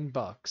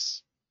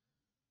 $9.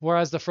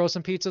 Whereas the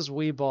frozen pizzas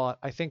we bought,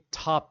 I think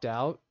topped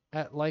out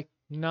at like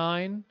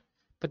 9,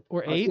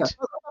 or 8. Yeah,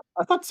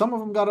 I thought some of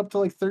them got up to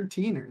like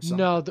 13 or something.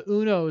 No, the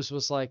Unos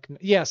was like,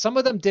 yeah, some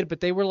of them did, but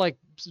they were like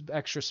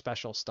extra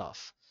special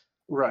stuff.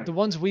 Right. The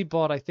ones we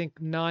bought, I think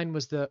 9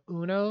 was the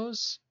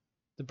Unos,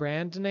 the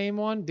brand name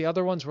one. The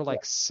other ones were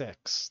like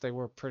 6. They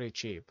were pretty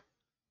cheap.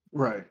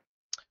 Right.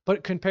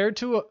 But compared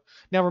to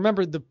now,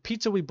 remember the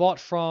pizza we bought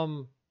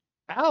from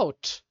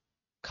Out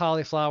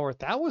Cauliflower,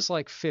 that was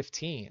like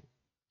 15.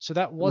 So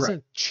that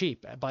wasn't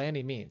cheap by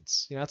any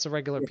means. You know, that's a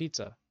regular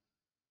pizza.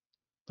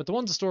 But the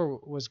one at the store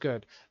was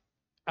good.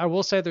 I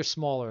will say they're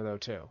smaller though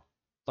too.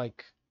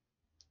 Like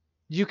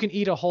you can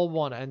eat a whole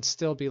one and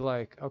still be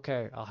like,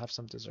 okay, I'll have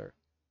some dessert.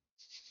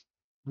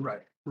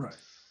 Right.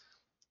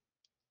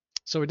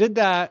 So we did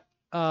that.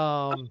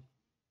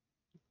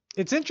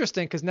 It's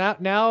interesting because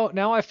now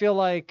I feel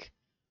like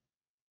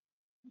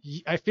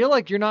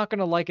you're not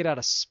gonna like it out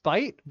of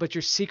spite, but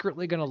you're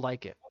secretly gonna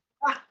like it.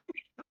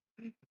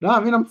 No, I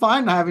mean I'm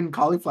fine having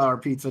cauliflower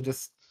pizza.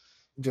 Just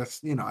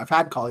I've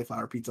had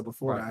cauliflower pizza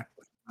before. Right.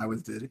 I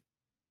was did it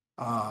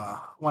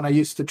when I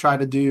used to try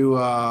to do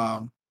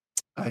a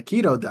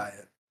keto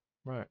diet.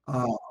 Right.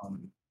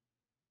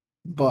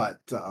 But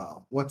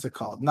what's it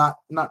called? Not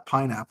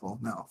pineapple.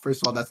 No.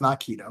 First of all, that's not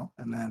keto.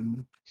 And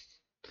then,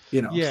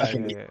 Yeah.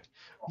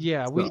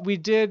 Yeah, So, we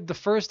did the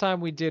first time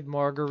we did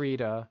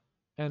margarita,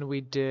 and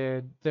we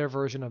did their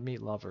version of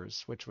meat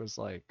lovers, which was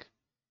like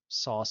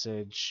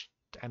sausage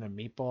and a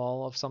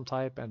meatball of some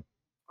type and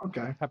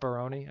okay.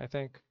 pepperoni, I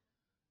think.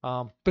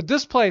 But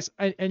this place,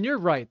 and you're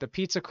right, the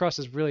pizza crust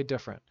is really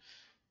different.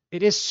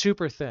 It is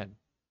super thin.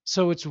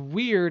 So it's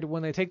weird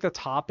when they take the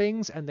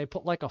toppings and they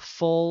put like a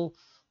full,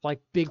 like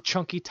big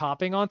chunky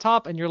topping on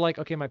top, and you're like,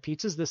 okay, my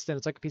pizza's this thin,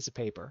 it's like a piece of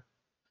paper.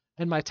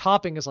 And my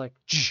topping is like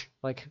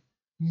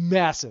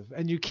massive,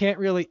 and you can't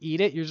really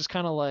eat it. You're just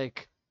kind of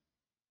like,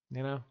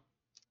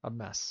 a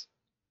mess.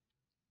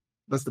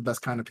 That's the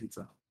best kind of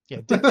pizza.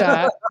 Yeah, did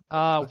that.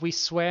 We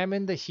swam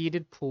in the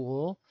heated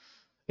pool.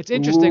 It's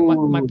interesting.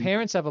 My Ooh,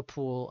 parents have a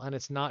pool and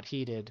it's not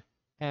heated,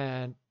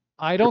 and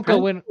I your don't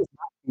go parents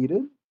in.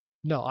 heated?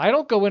 No, I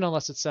don't go in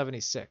unless it's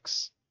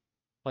 76,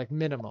 like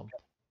minimum,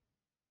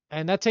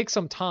 and that takes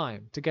some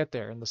time to get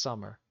there in the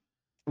summer.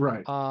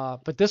 Right.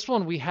 But this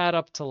one we had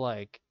up to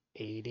like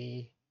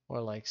 80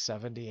 or like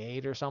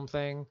 78 or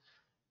something,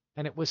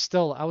 and I was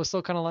still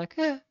kind of like,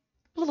 a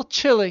little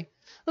chilly,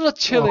 a little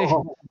chilly.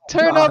 Oh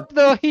Turn God. up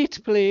the heat,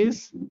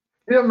 please.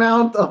 The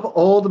amount of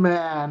old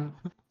man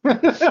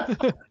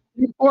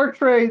you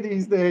portray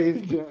these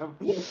days, Jim.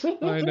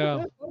 I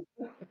know.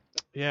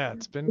 Yeah,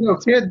 it's been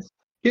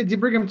Kids, you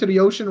bring them to the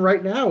ocean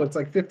right now. It's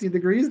like 50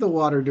 degrees. The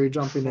water they're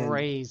jumping in.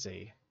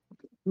 crazy.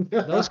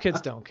 Those kids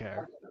don't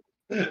care.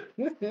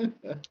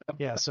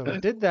 Yeah, so I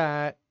did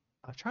that.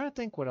 I'm trying to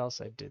think what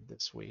else I did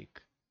this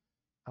week.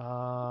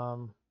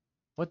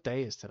 What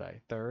day is today?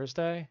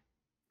 Thursday?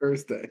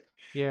 Thursday.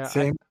 Yeah,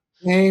 Same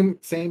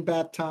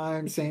bad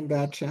time, same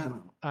bad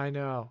channel. I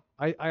know.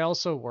 I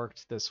also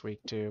worked this week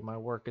too. My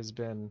work has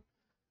been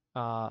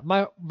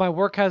my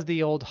work has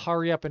the old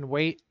hurry up and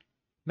wait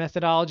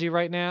methodology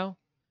right now,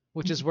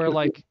 which is where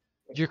like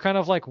you're kind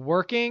of like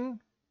working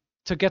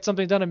to get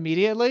something done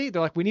immediately.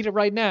 They're like, we need it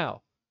right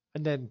now.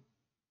 And then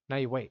now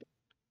you wait.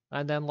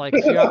 And then like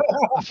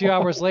a few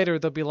hours later,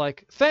 they'll be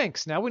like,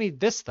 thanks, now we need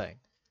this thing.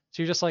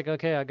 So you're just like,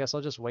 okay, I guess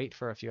I'll just wait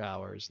for a few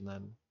hours. And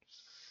then,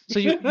 so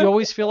you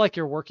always feel like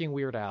you're working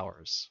weird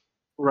hours.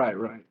 Right,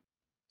 right.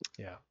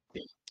 Yeah.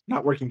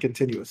 Not working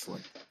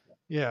continuously.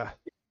 Yeah.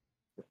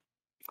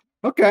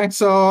 Okay,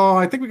 so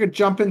I think we could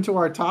jump into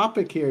our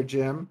topic here,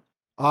 Jim.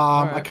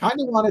 I Right. kind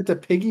of wanted to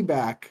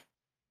piggyback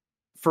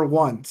for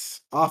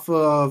once off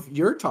of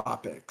your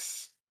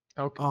topics.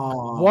 Okay.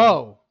 Um,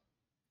 Whoa.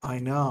 I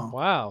know.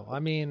 Wow. I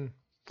mean,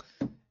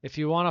 if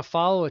you want to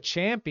follow a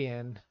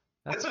champion,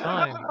 that's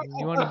fine.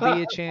 You want to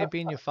be a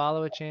champion, you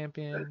follow a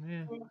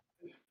champion.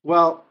 Yeah.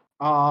 Well,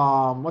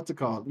 what's it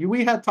called?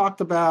 We had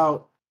talked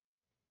about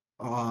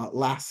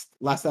last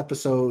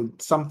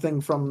episode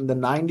something from the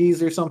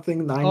 90s or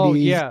something, Oh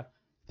 90s. yeah.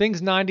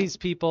 Things 90s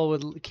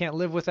people can't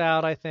live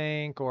without, I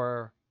think,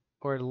 or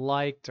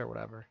liked or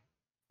whatever.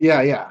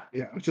 Yeah.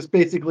 It's just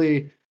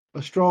basically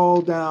a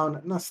stroll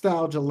down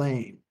nostalgia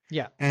lane.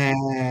 Yeah.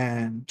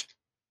 And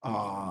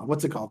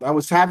what's it called? I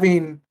was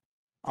having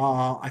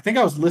I think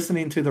I was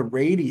listening to the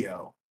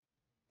radio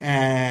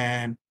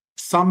and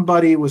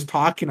somebody was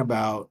talking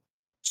about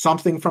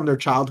something from their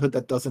childhood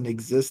that doesn't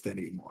exist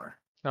anymore.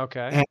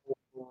 Okay. And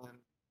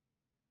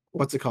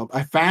what's it called?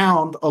 I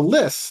found a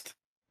list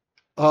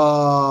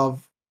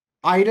of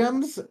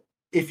items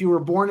if you were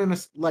born in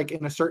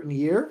a certain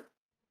year,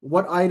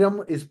 what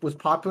item was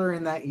popular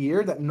in that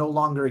year that no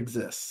longer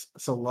exists.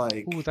 So Ooh,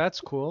 like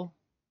that's cool.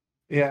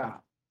 yeah.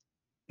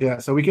 Yeah,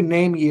 so we can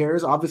name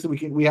years.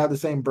 Obviously we have the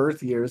same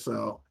birth year,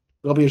 so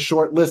there'll be a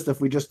short list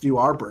if we just do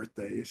our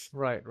birthdays.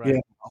 Right, Yeah.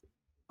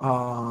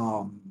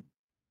 right.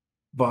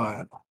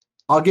 But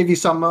I'll give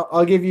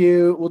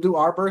you we'll do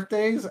our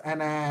birthdays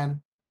and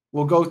then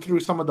we'll go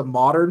through some of the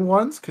modern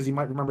ones because you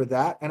might remember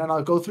that. And then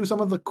I'll go through some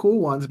of the cool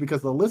ones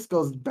because the list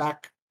goes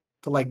back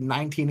to like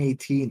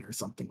 1918 or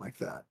something like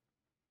that.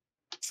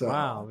 So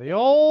Wow, the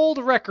old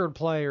record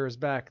players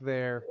back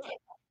there.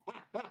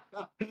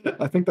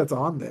 I think that's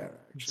on there,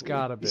 It's actually.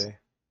 gotta be.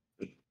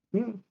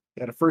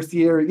 Yeah, the first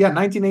year. Yeah,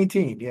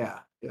 1918. Yeah.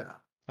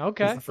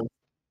 Okay.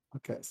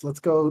 Okay, so let's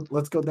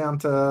go down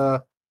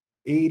to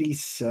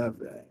 87.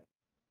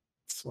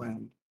 That's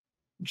when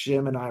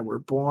Jim and I were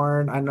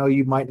born. I know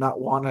you might not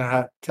want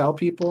to tell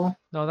people.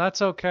 No,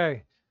 that's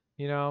okay.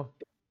 You know,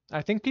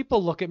 I think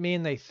people look at me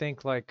and they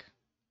think like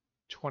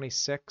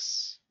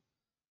 26,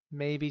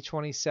 maybe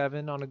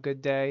 27 on a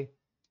good day.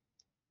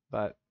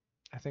 But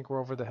I think we're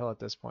over the hill at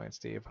this point,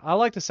 Steve. I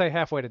like to say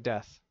halfway to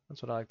death.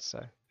 That's what I like to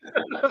say.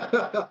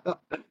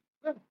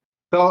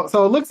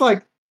 So it looks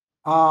like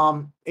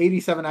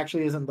 87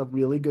 actually isn't the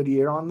really good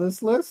year on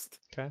this list.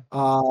 Okay. But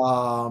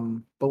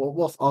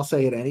I'll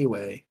say it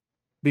anyway.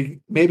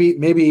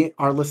 Maybe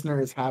our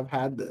listeners have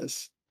had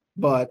this,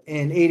 but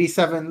in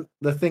 87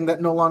 the thing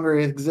that no longer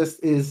exists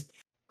is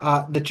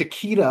the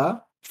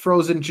Chiquita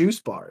frozen juice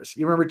bars.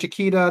 You remember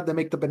Chiquita? They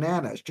make the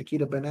bananas,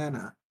 Chiquita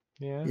banana.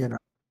 Yeah. You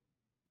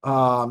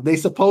know, they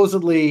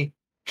supposedly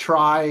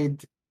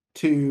tried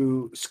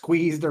to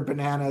squeeze their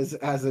bananas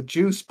as a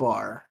juice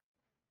bar,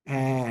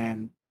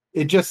 and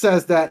it just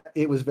says that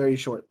it was very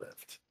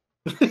short-lived.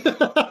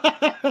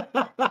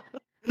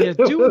 Yeah,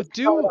 It was not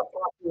do a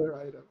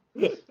popular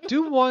item.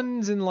 do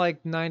ones in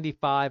like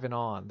 95 and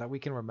on that we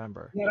can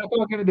remember. Yeah, that's what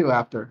I was gonna do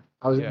after.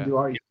 I was gonna Yeah. do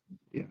our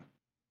yeah.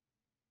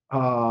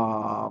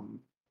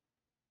 Um,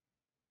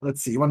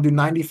 let's see. You want to do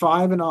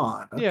 95 and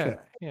on? Yeah. Okay.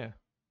 Yeah.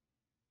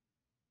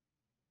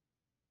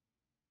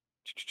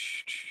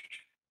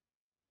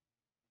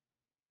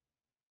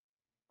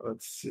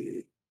 Let's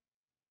see.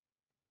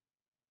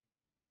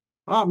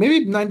 Oh,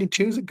 maybe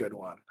 92 is a good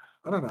one.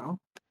 I don't know.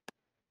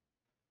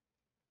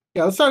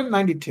 Yeah, let's start at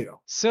 92.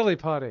 Silly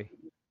putty.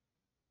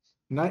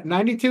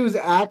 92 is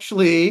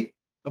actually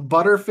a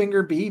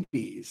Butterfinger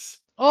BBs.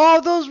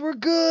 Oh, those were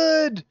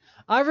good.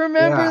 I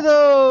remember Yeah,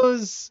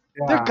 those.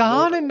 They're yeah.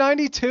 gone in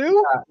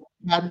 92?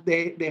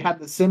 They had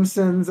the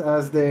Simpsons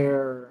as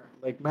their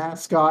like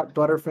mascot,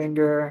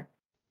 Butterfinger.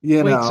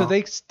 You Wait, so know,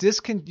 they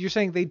you're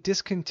saying they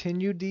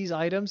discontinued these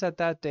items at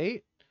that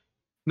date?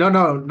 no,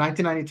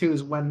 1992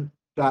 is when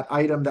that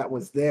item that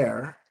was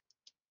there.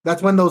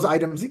 That's when those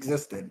items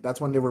existed.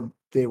 That's when they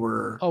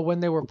were. Oh, when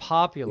they were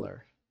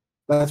popular.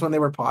 That's when they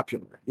were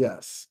popular.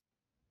 Yes.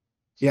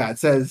 Yeah, it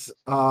says,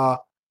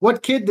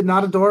 what kid did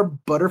not adore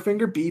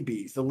Butterfinger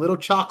BBs? The little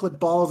chocolate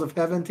balls of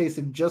heaven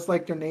tasted just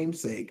like their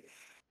namesake,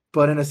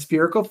 but in a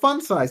spherical,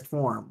 fun-sized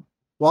form.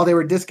 While they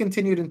were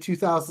discontinued in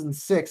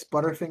 2006,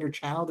 Butterfinger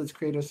channeled its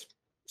creative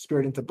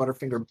spirit into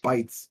Butterfinger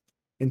Bites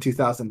in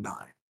 2009.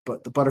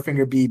 But the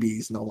Butterfinger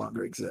BBs no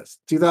longer exist.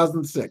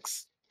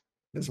 2006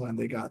 is when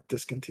they got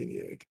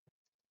discontinued.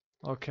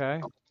 Okay.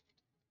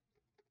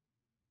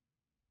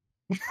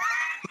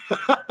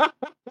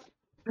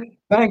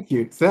 Thank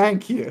you.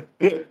 Thank you.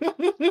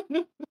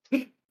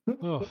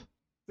 Oh,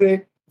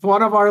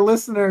 One of our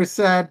listeners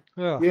said,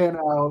 yeah.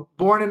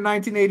 born in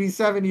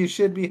 1987, you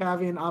should be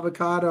having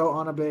avocado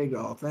on a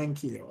bagel.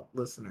 Thank you,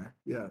 listener.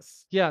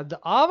 Yes. Yeah, the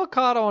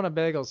avocado on a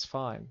bagel's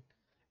fine.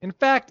 In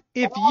fact,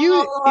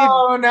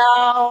 Oh, now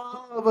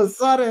all of a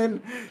sudden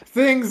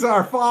things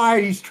are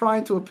fine. He's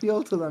trying to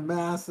appeal to the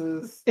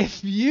masses.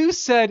 if you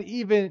said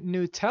even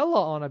Nutella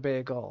on a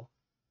bagel,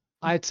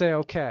 I'd say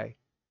okay.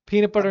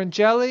 Peanut butter and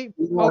jelly,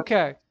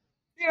 okay.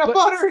 Peanut But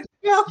butter.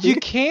 Yeah. you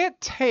can't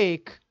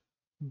take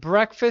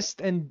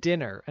breakfast and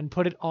dinner and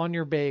put it on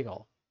your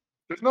bagel.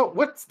 There's no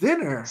what's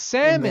dinner in there.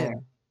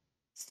 Salmon,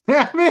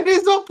 Salmon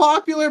is a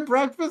popular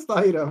breakfast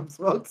item.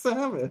 Smoked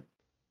salmon.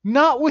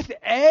 not with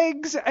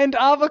eggs and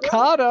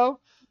avocado.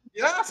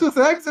 Yes, with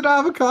eggs and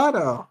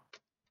avocado.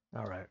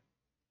 All right.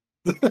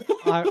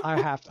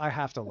 I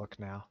have to look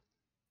now.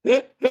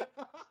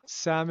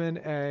 Salmon,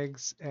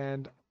 eggs,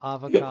 and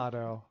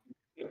avocado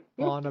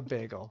on a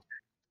bagel.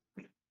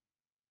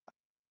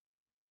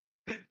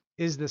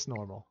 Is this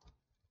normal?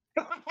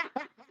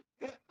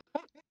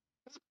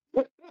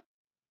 I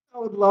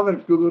would love it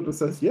if Google just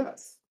says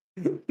yes.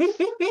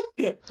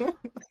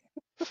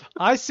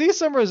 I see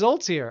some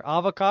results here.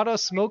 Avocado,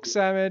 smoked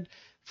salmon,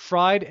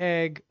 fried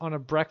egg on a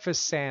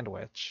breakfast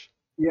sandwich.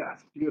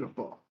 Yes,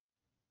 beautiful.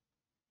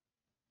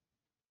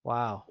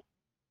 Wow.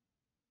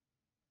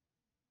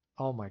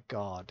 Oh my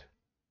God.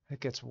 It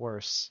gets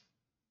worse.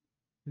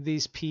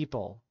 These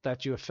people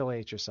that you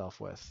affiliate yourself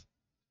with.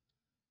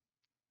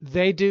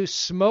 They do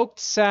smoked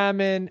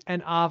salmon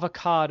and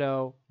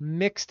avocado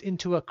mixed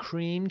into a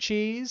cream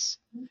cheese,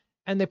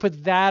 and they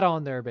put that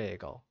on their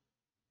bagel.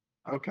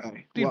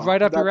 Okay. Dude, Well,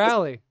 right up your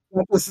alley.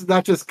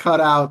 that just cut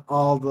out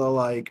all the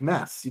like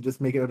mess. You just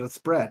make it a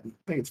spread. I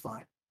think it's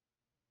fine.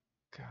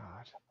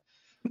 God.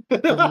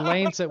 The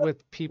lengths at which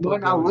people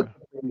Now go look to.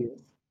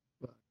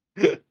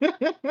 at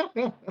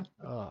videos.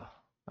 Oh,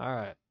 all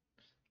right.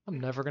 I'm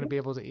never going to be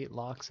able to eat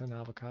lox and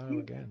avocado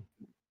again.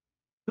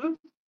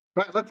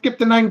 Right, let's skip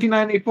to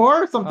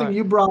 1994, something right.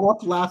 you brought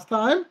up last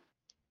time.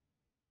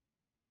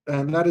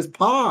 And that is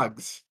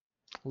Pogs.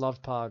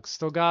 Love Pogs.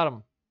 Still got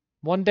them.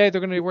 One day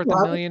they're going to be worth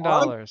 $1 million.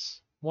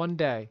 One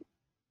day.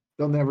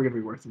 They're never going to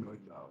be worth $1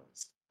 million.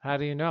 How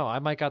do you know? I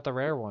might got the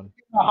rare one.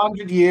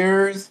 100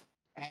 years,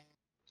 and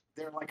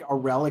they're like a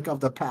relic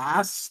of the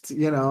past,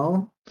 you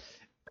know?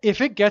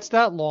 If it gets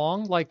that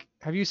long, like,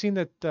 have you seen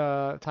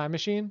the Time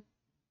Machine?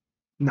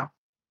 No.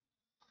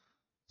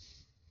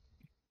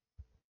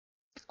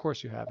 Of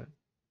course you haven't.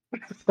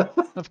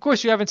 Of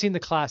course you haven't seen the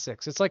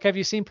classics. It's like, have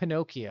you seen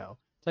Pinocchio?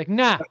 It's like,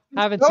 nah,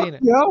 haven't seen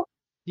it. No.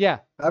 Yeah,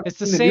 it's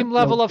the same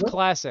level of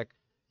classic.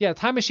 Yeah,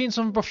 Time Machine's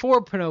from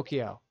before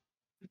Pinocchio.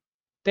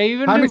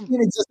 Time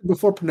Machine existed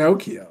before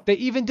Pinocchio. They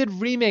even did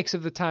remakes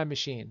of the Time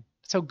Machine.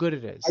 That's how good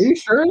it is. Are you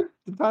sure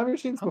the Time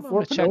Machine's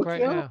before Pinocchio? Check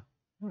right now.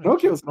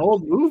 Pinocchio's an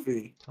old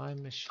movie.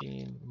 Time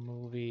Machine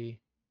movie.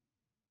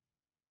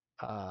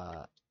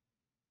 Time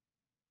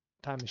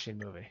Machine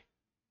movie.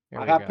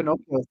 I have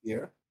Pinocchio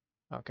here.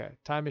 Okay,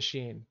 Time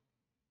Machine.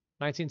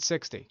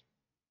 1960.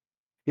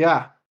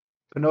 Yeah.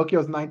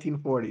 Pinocchio's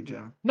 1940,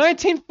 Jim.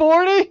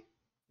 1940?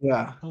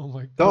 Yeah. Oh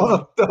my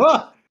God.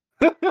 Duh.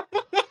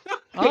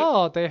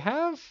 Oh, they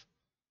have?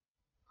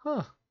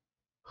 Huh.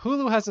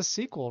 Hulu has a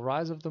sequel,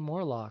 Rise of the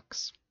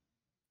Morlocks.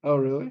 Oh,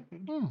 really?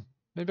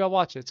 Maybe I'll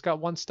watch it. It's got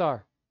 1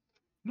 star.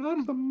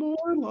 Not the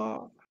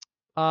Morlock.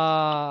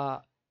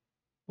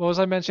 What was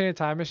I mentioning a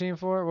time machine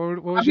for? What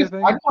I was your just I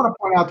thing? just want to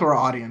point out to our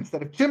audience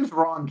that if Jim's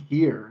wrong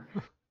here,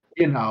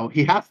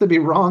 he has to be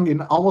wrong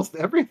in almost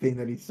everything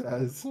that he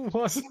says.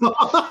 What? So...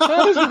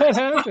 How does that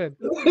happen?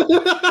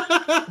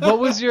 What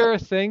was your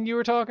thing you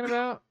were talking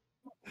about?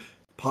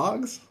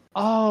 Pogs?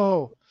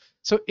 Oh,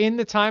 so in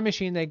the time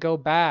machine, they go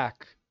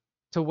back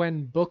to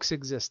when books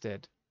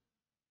existed.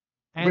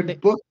 And When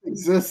books they go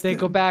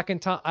existed. back in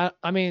time.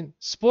 I mean,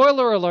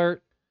 spoiler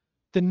alert,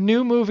 the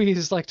new movie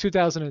is like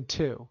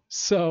 2002.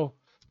 So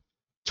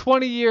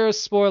 20 years,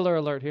 spoiler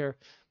alert here.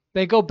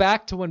 They go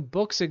back to when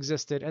books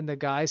existed, and the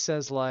guy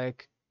says,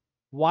 like,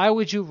 why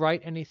would you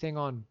write anything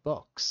on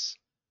books?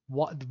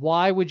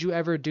 Why would you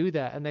ever do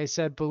that? And they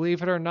said,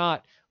 believe it or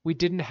not, we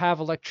didn't have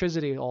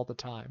electricity all the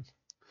time.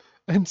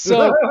 And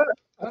so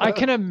I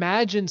can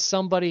imagine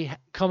somebody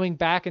coming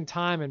back in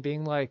time and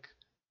being like,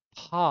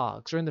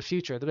 Pogs, or in the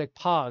future, they're like,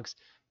 Pogs,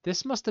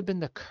 this must have been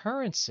the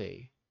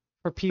currency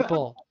for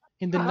people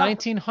in the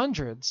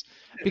 1900s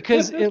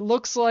because it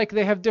looks like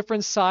they have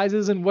different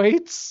sizes and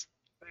weights.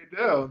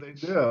 They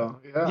do.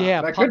 Yeah,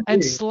 Yeah, that could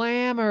and be.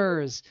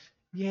 slammers.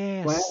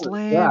 Yeah,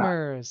 Slammers, yeah.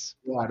 slammers.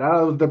 Yeah,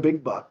 that was the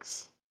big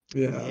bucks.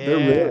 Yeah, they're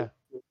rare.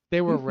 Yeah, they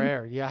were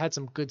rare. Yeah, I had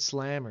some good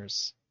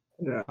slammers.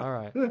 Yeah. All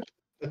right.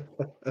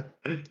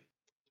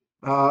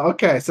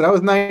 Okay, so that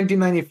was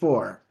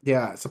 1994.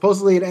 Yeah,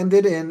 supposedly it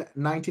ended in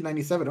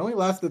 1997. It only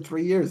lasted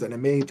 3 years, and it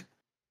made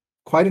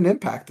quite an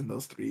impact in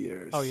those 3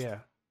 years. Oh yeah.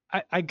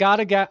 I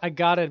gotta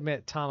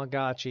admit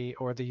Tamagotchi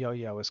or the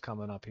yo-yo is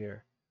coming up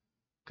here.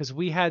 Because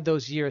we had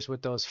those years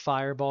with those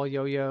fireball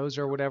yo-yos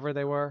or whatever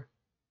they were.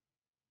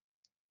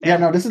 Yeah,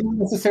 no, this isn't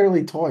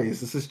necessarily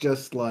toys. This is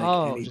just like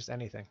any. Just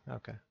anything.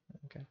 Okay.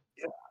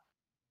 Yeah.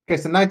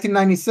 Okay, so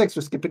 1996.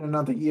 We're skipping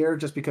another year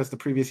just because the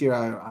previous year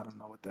I don't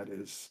know what that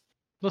is.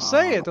 Well,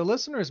 say it. The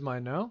listeners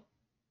might know.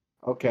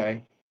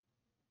 Okay.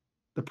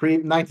 The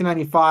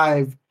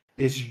 1995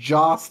 is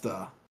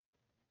Josta.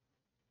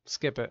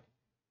 Skip it.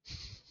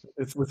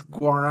 It's with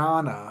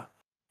guarana.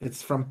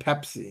 It's from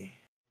Pepsi.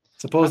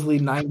 Supposedly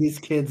 90s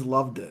kids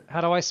loved it.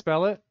 How do I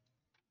spell it?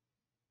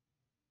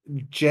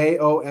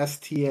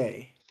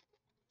 Josta.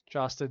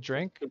 Just a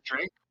drink?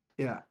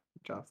 Yeah,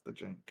 Josta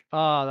drink.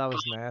 Oh, that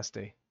was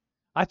nasty.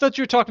 I thought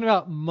you were talking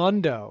about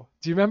Mundo.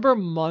 Do you remember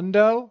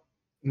Mundo?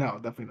 No,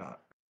 definitely not.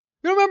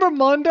 You remember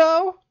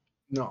Mundo?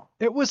 No.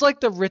 It was like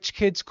the rich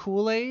kids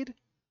Kool-Aid.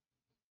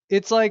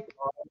 It's like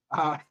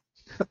I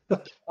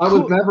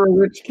was never a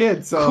rich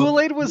kid, so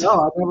Kool-Aid was no,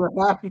 I never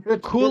had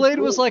rich Kool-Aid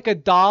was like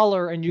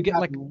 $1 and you get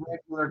like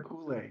regular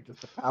Kool-Aid,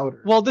 just a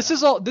powder. Well, this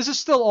is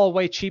still all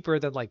way cheaper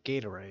than like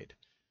Gatorade.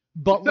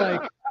 But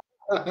like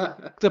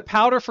the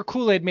powder for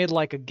Kool-Aid made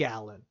like a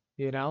gallon,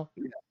 you know?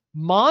 Yeah.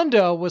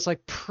 Mondo was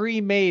like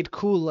pre-made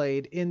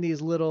Kool-Aid in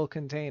these little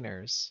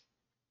containers.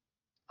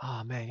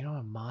 Oh man, you know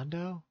what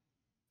Mondo?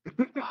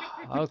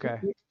 Okay.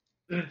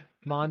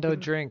 Mondo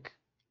drink.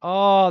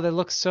 Oh, they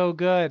look so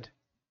good.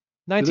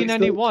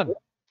 1991.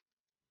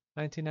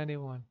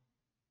 1991.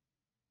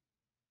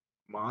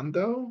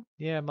 Mondo?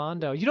 Yeah,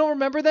 Mondo. You don't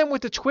remember them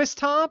with the twist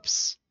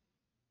tops?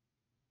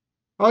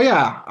 Oh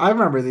yeah, I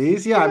remember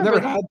these. Yeah, I've never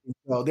Remember had these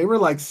though. They were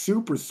like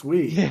super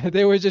sweet. Yeah,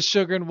 they were just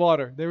sugar and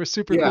water. They were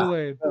super Yeah.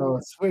 Kool-Aid. Oh,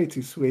 it's way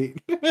too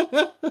sweet.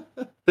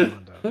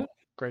 Mondo.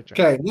 Great drink.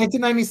 Okay,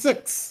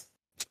 1996.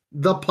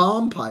 The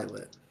Palm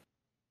Pilot.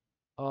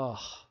 Oh.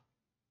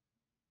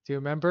 Do you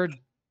remember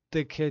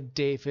the kid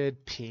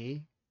David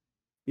P?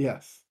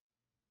 Yes.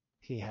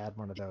 He had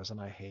one of those and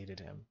I hated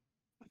him.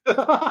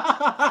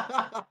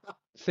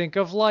 Think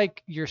of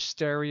like your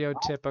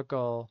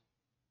stereotypical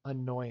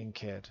annoying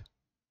kid.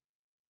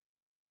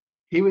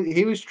 He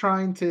was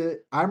trying to.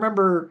 I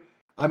remember.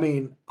 I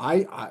mean,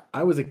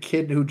 I was a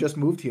kid who just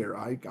moved here.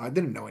 I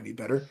didn't know any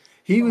better.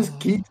 He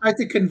tried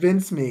to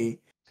convince me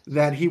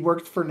that he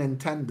worked for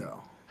Nintendo.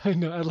 I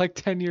know, at like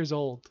 10 years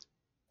old.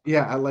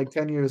 Yeah, at like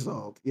 10 years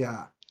old.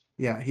 Yeah.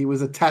 Yeah, he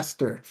was a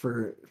tester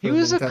for He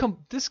was Nintendo.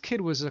 this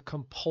kid was a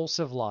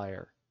compulsive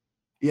liar.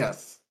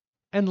 Yes.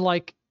 And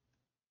like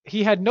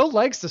he had no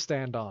legs to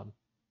stand on.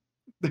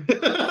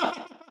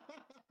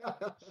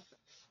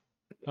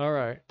 All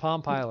right,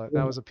 Palm Pilot.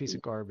 That was a piece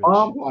of garbage.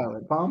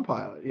 Palm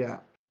Pilot, yeah.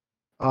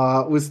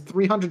 It was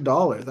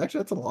 $300. Actually,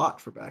 that's a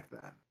lot for back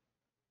then.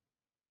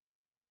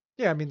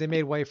 Yeah, I mean they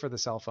made way for the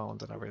cell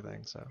phones and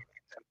everything, so.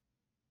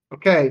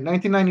 Okay,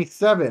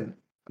 1997.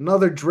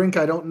 Another drink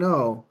I don't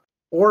know.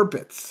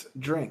 Orbitz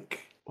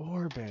drink.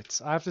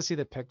 Orbitz. I have to see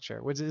the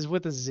picture. Which is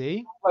with a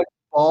Z? Like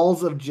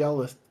balls of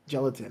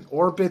gelatin.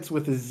 Orbitz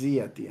with a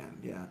Z at the end,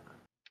 yeah.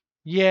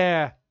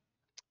 Yeah.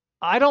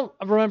 I don't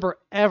remember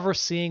ever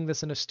seeing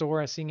this in a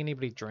store and seeing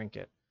anybody drink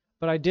it,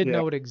 but I did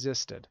know it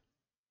existed.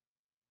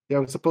 Yeah,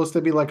 it was supposed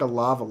to be like a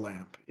lava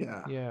lamp.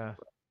 Yeah. Yeah.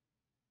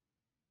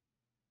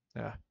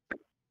 Yeah.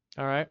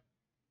 All right.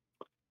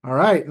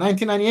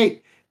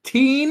 1998.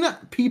 Teen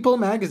People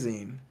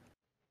magazine.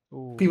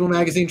 Ooh. People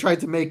magazine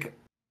tried to make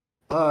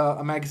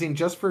a magazine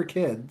just for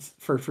kids,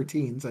 for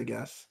teens, I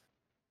guess.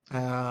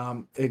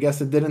 I guess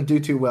it didn't do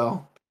too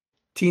well.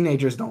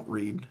 Teenagers don't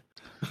read.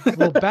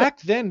 Well, back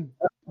then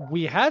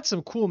we had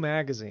some cool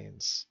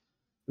magazines.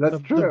 That's The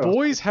true.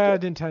 boys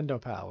had Nintendo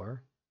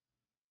Power.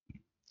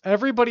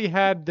 Everybody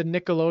had the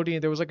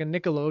Nickelodeon. There was like a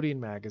Nickelodeon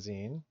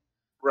magazine.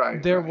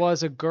 Right, There right.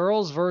 was a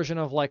girl's version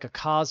of like a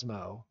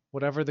Cosmo,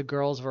 whatever the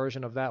girl's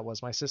version of that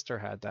was. My sister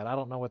had that. I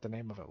don't know what the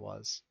name of it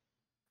was.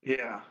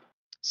 Yeah.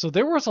 So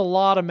there was a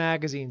lot of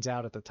magazines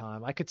out at the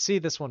time. I could see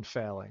this one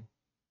failing.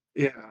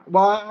 Yeah.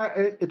 Well,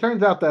 it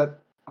turns out that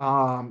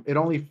it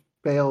only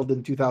failed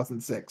in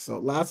 2006, so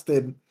it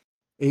lasted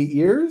 8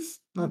 years.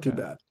 Not too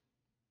Okay. bad.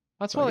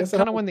 That's So I what guess like,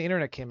 kind of when the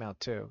internet came out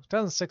too.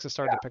 2006 it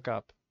started to pick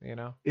up, you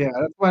know? yeah,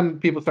 that's when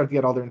people start to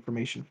get all their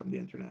information from the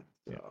internet.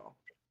 Yeah. So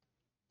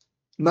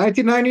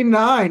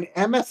 1999,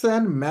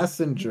 MSN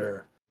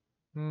Messenger.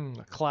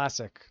 A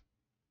classic.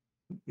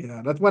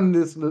 Yeah, that's when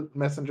this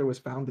messenger was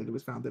founded. It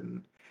was founded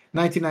in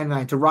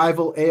 1999 to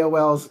rival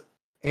AOL's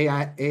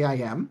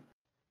AIM.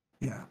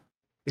 Yeah.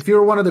 If you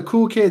were one of the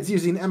cool kids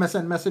using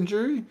MSN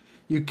Messenger,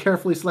 you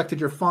carefully selected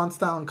your font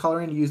style and color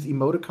and used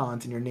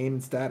emoticons in your name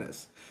and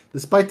status.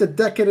 Despite the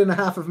decade and a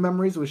half of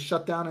memories, it was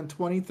shut down in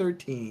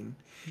 2013.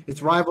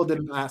 Its rival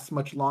didn't last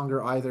much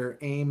longer either.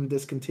 AIM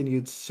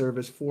discontinued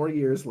service 4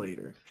 years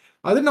later.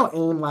 I didn't know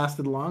AIM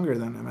lasted longer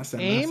than MSN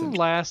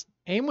Messenger.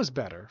 AIM was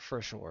better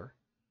for sure.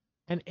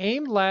 And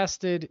AIM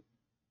lasted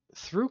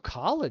through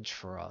college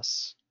for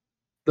us.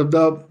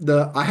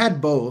 The I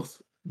had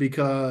both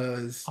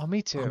because Oh,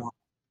 me too.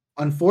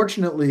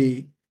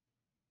 unfortunately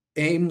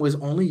AIM was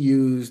only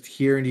used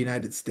here in the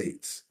United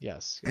States.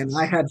 Yes, And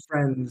I yes. had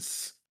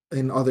friends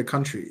in other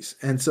countries.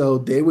 And so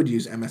they would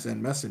use MSN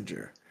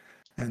Messenger.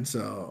 And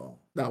so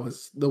that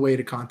was the way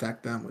to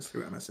contact them was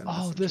through MSN Oh,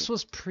 Messenger. this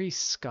was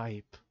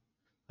pre-Skype.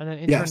 And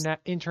then Yes.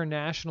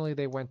 internationally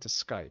they went to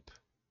Skype.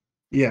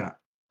 Yeah.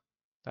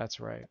 That's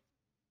right.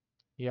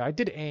 Yeah, I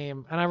did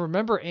AIM, and I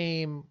remember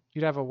AIM,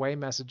 you'd have away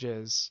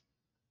messages,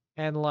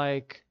 and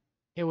like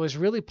it was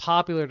really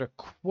popular to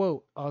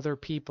quote other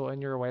people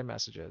in your away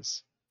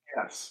messages.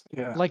 Yes.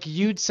 Yeah. Like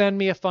you'd send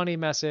me a funny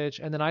message,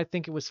 and then I'd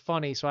think it was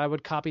funny, so I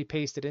would copy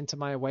paste it into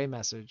my away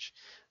message.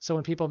 So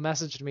when people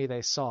messaged me,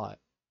 they saw it.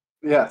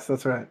 Yes,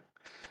 that's right.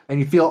 And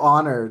you feel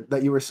honored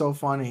that you were so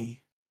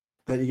funny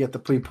that you get to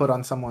put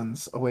on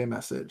someone's away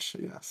message.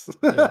 Yes.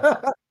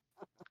 Yeah.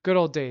 Good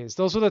old days.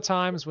 Those were the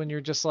times when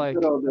you're just Good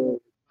like, old days.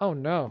 oh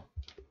no.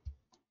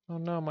 Oh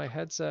no, my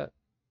headset.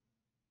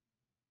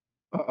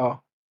 Uh-oh.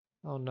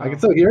 Oh I can no.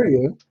 still hear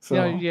you. Yeah,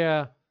 So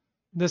yeah.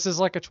 This is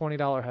like a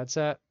 $20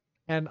 headset.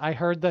 And I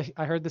heard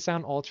the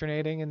sound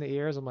alternating in the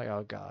ears. I'm like,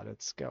 oh God,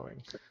 it's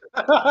going.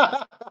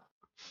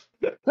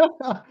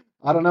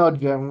 I don't know,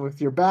 Jim, with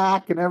your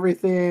back and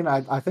everything.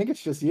 I think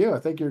it's just you. I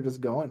think you're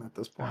just going at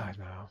this point. I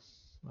know.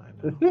 I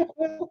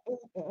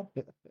know. All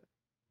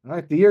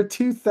right, the year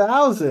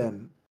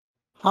 2000.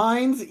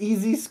 Heinz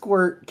Easy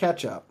Squirt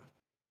Ketchup.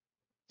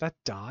 That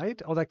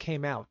died? Oh, that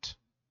came out.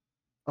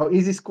 Oh,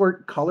 Easy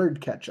Squirt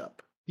colored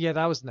ketchup. Yeah,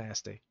 that was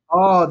nasty.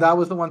 Oh, that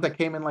was the one that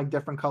came in like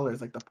different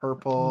colors, like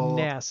the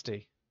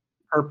Nasty.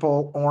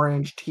 purple,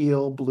 orange,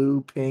 teal,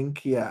 blue,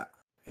 pink. Yeah.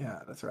 Yeah,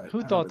 that's right. Who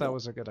I thought remember that that.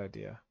 was a good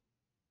idea?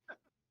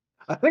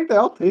 I think they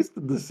all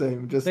tasted the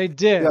same. They Just yeah,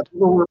 did.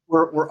 people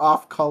were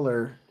off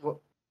color.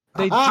 Well,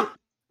 They did. aha!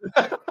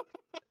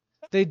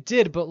 They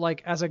did, but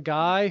like as a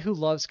guy who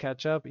loves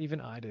ketchup, even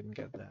I didn't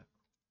get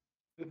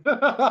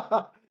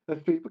that.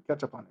 There's people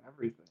ketchup on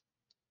everything.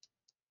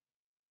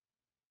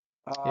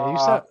 Yeah,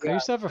 I Yeah.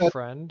 used to have a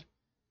friend.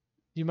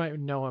 You might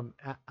know him,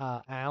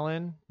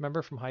 Alan.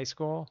 Remember from high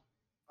school?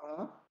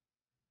 Uh,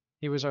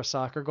 He was our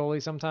soccer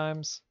goalie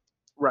sometimes.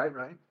 right,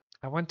 right.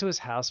 I went to his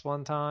house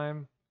one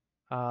time,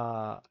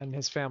 and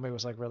his family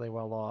was like really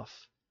well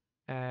off,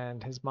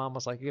 and his mom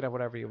was like, "You can have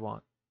whatever you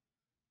want."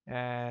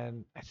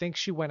 And I think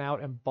she went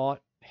out and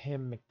bought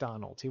him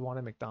McDonald's. He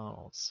wanted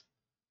McDonald's,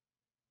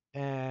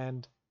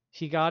 and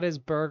he got his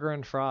burger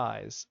and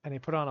fries, and he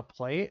put it on a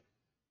plate,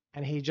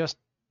 and he just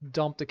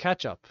dumped the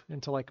ketchup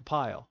into like a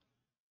pile.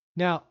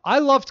 Now, I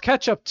loved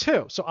ketchup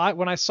too. So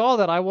when I saw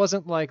that, I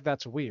wasn't like,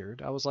 that's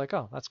weird. I was like,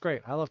 oh, that's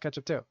great. I love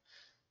ketchup too.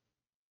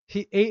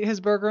 He ate his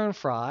burger and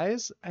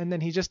fries, and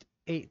then he just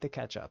ate the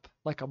ketchup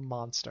like a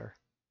monster.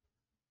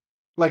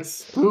 Like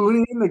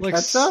spooning the Like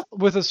ketchup?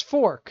 with his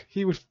fork,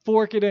 he would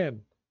fork it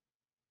in.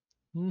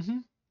 Mm-hmm.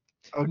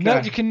 No,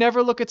 Okay. you can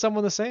never look at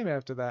someone the same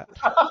after that.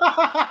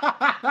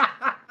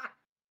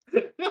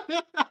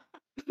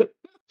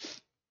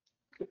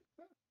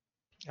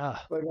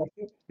 Ah. Like, are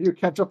you a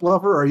ketchup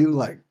lover, or are you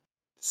like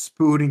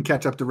spooning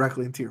ketchup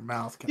directly into your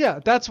mouth? Yeah,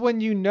 that's when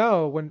you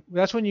know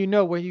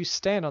where you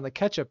stand on the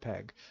ketchup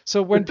peg.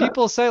 So when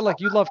people say like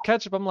you love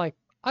ketchup, I'm like,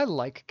 I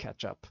like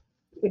ketchup.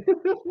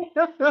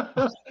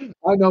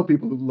 I know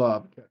people who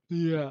love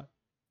Yeah.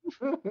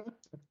 ketchup.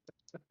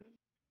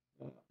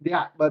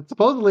 Yeah, but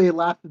supposedly it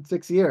lasted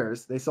 6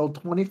 years. They sold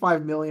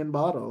 25 million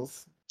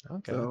bottles.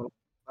 Okay. So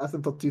that's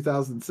until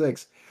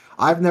 2006.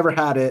 I've never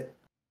had it.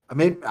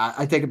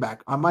 I take it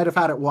back. I might have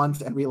had it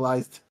once and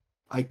realized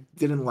I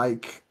didn't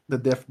like the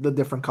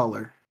different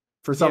color.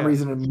 For some Yeah.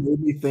 reason, it made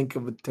me think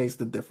of it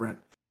tasted different.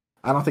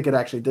 I don't think it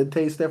actually did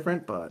taste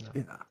different, but No.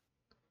 you know.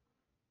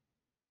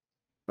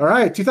 All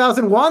right,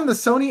 2001, the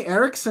Sony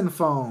Ericsson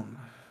phone.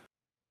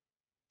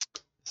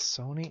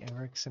 Sony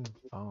Ericsson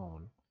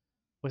phone.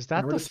 Was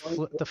that Remember the the Sony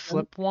the Ericsson?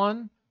 flip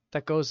one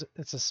that goes?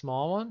 It's a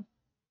small one.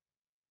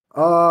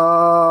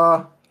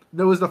 Uh,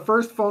 there was the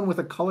first phone with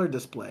a color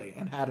display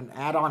and had an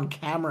add-on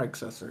camera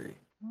accessory.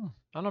 I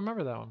don't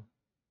remember that one.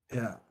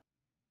 Yeah.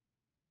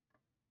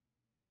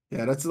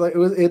 Yeah, that's like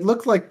it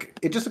looked like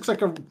it just looks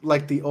like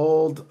like the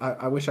old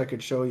I wish I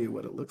could show you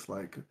what it looks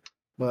like.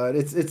 But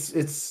it's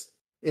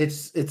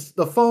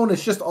the phone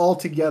is just all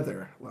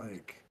together.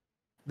 Like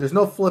there's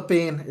no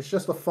flipping, it's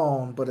just a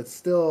phone, but it's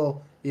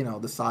still,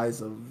 the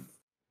size of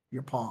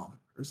your palm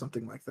or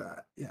something like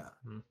that. Yeah.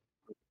 Hmm.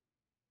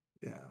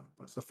 Yeah.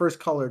 It's the first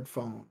colored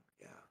phone.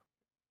 Yeah.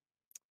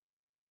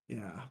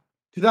 Yeah.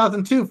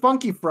 2002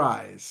 Funky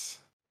Fries.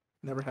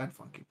 Never had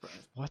Funky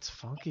Fries. What's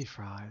Funky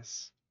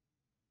Fries?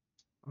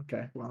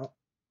 Okay, well,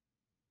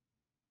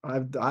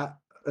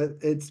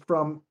 it's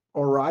from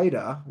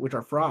Orida, which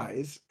are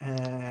fries,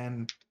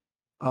 and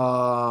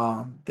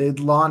they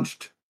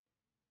launched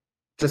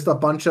just a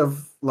bunch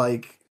of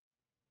like,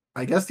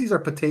 I guess these are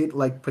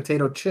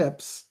potato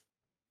chips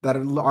that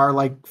are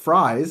like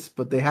fries,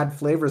 but they had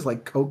flavors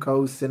like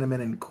cocoa, cinnamon,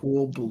 and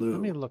cool Let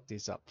me blue. look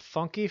these up.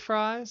 Funky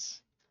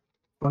Fries.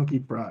 Funky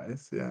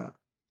fries, yeah,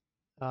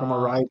 from Uh,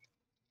 Orida,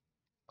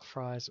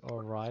 Fries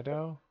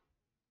Orido.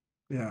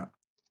 yeah.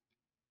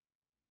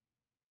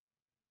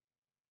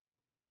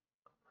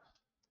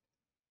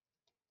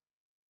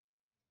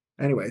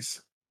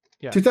 Anyways,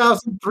 Yeah.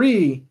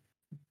 2003,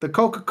 the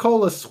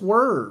Coca-Cola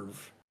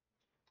Swerve.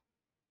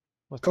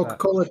 What's that?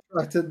 Coca-Cola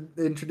tried to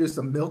introduce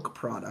a milk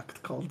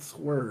product called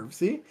Swerve.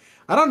 See,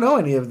 I don't know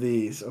any of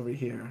these over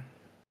here.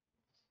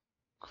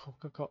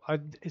 Coca-Cola.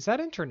 Is that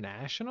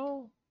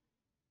international?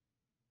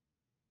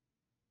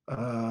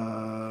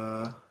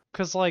 Uh,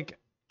 Because like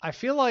I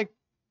feel like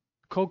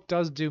Coke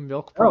does do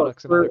milk oh, it's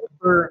products and other.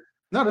 for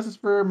no, this is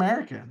for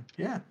American.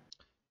 Yeah,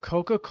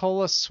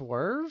 Coca-Cola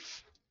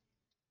Swerve.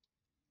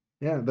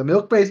 yeah. The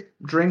milk-based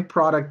drink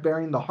product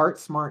bearing the Heart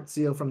Smart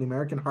seal from the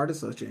American Heart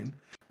Association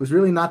was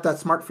really not that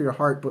smart for your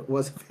heart, but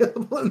was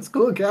available in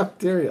school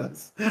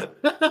cafeterias.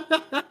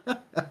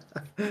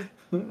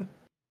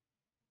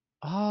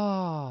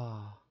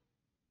 Ah,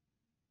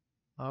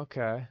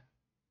 okay.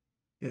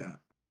 Yeah.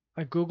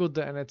 I googled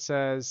it and it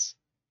says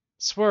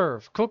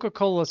Swerve,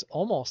 Coca-Cola's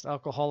almost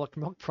alcoholic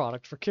milk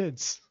product for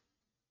kids.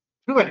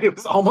 Wait, it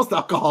was almost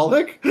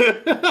alcoholic.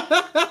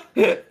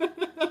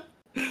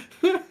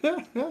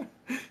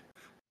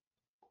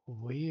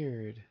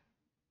 Weird.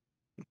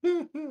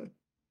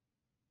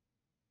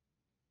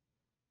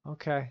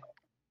 Okay.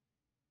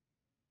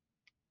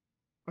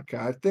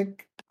 Okay,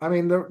 I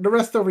mean the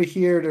rest over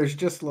here, there's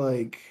just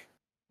like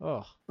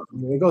Oh,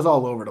 it goes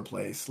all over the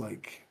place.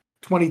 Like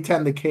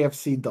 2010, the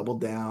KFC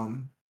doubled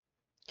down.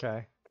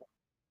 okay.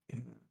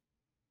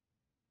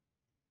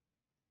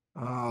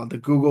 The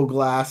Google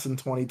Glass in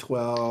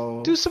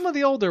 2012. Do some of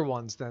the older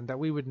ones then that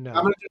we would I'm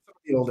gonna know. do some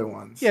of the older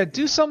ones. Yeah,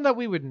 do some that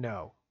we would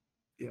know.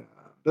 Yeah.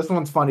 This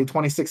one's funny.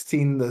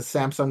 2016, the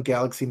Samsung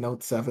Galaxy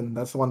Note 7.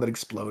 That's the one that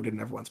exploded in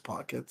everyone's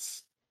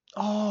pockets.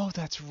 Oh,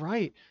 that's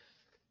right.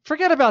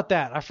 Forget about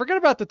that. I forget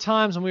about the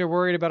times when we were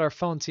worried about our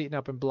phones heating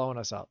up and blowing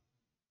us up.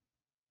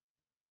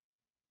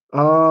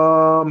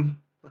 Um.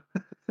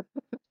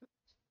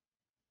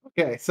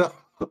 Okay, so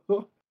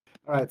all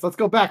right, so let's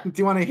go back. Do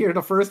you want to hear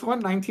the first one,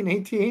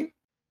 1918?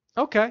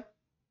 Okay.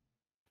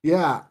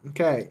 Yeah.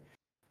 Okay.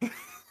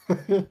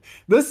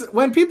 This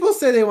when people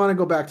say they want to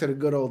go back to the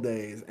good old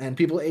days and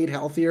people ate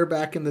healthier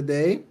back in the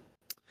day,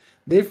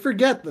 they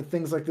forget that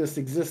things like this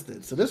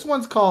existed. So this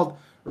one's called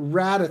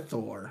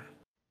Radithor.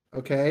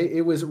 Okay,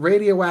 it was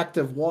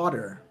radioactive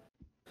water.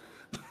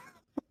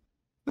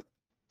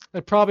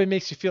 It probably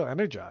makes you feel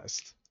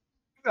energized.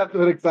 That's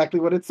exactly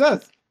what it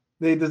says.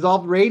 They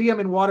dissolved radium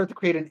in water to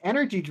create an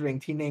energy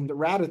drink he named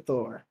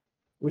Radithor,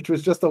 which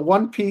was just a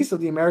one piece of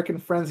the American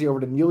frenzy over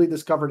the newly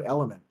discovered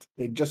element.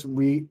 They just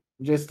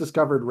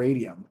discovered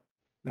radium.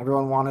 And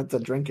everyone wanted to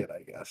drink it,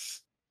 I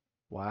guess.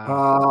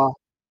 Wow. Uh,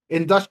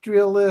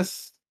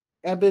 industrialist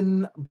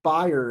Eben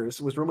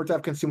Byers was rumored to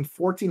have consumed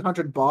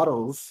 1,400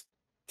 bottles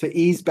to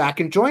ease back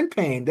and joint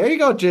pain. There you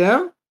go,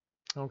 Jim.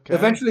 Okay.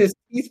 Eventually, his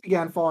teeth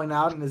began falling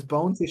out and his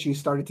bone tissue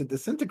started to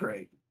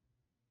disintegrate.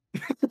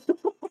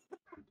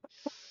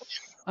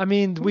 I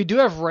mean, we do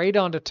have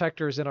radon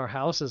detectors in our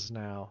houses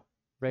now.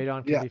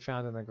 Radon can Yeah, be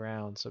found in the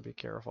ground, so be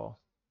careful.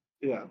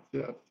 yeah,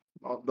 yeah.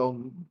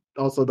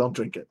 Don't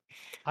drink it.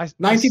 I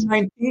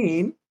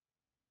 1919,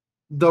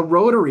 the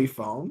rotary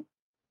phone.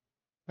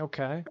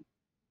 okay.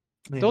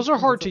 Yeah, Those are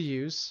hard to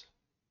use.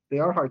 they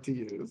are hard to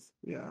use.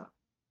 Yeah.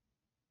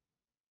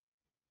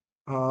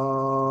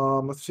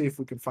 Let's see if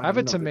we can I find have a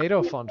another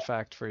tomato fun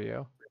fact for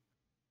you.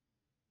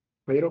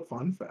 tomato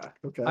fun fact.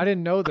 I Okay.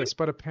 didn't know this,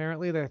 but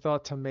apparently they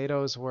thought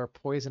tomatoes were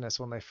poisonous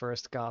when they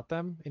first got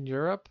them in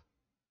Europe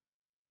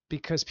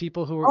because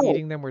people who were Oh,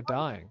 eating them were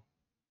dying.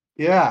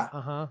 yeah.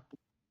 Uh-huh.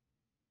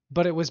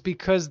 But it was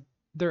because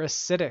they're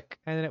acidic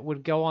and it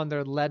would go on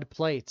their lead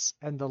plates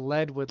and the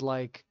lead would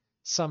like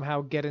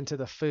somehow get into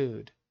the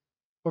food.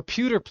 Or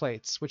pewter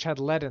plates, which had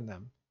lead in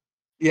them.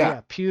 Yeah.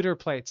 Yeah, pewter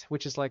plates,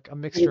 which is like a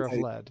mixture of Yeah.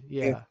 lead.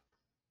 Yeah.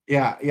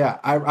 Yeah.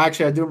 I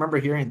do remember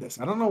hearing this.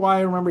 I don't know why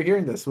I remember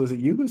hearing this. Was it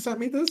you who sent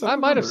me this? I I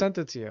don't might have remember. sent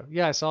it to you.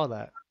 Yeah, I saw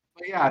that.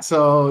 But yeah,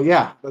 so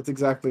yeah, that's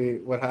exactly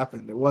what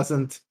happened. It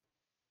wasn't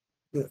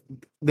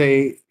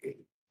they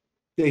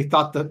they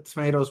thought the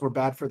tomatoes were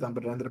bad for them,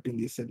 but it ended up being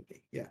the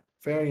acidity. Yeah.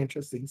 Very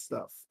interesting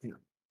stuff. Yeah.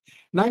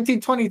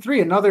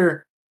 1923,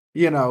 another,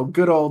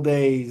 good old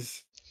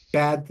days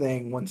bad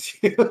thing once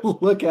you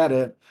look at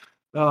it.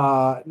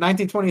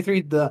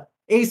 1923, the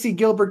AC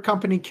Gilbert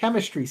Company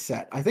chemistry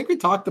set. I think we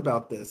talked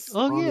about this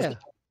Oh on this. yeah.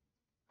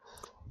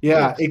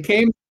 Yeah, Yes.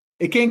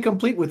 it came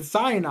complete with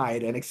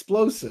cyanide and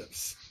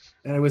explosives,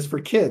 and it was for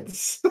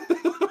kids.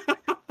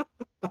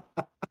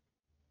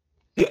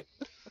 That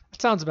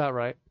sounds about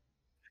right.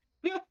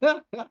 See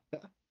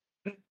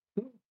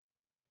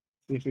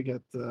if we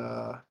get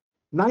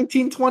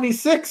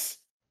 1926.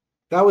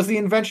 That was the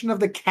invention of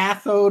the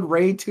cathode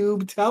ray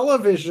tube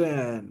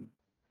television.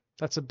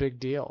 That's a big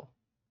deal.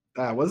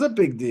 That was a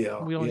big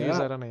deal. We don't use Yeah.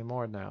 that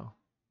anymore now.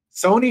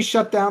 Sony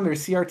shut down their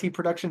CRT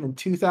production in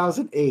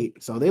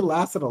 2008, so they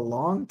lasted a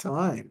long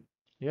time.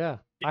 Yeah.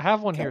 I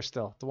have one Okay. here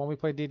still, the one we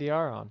played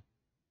DDR on.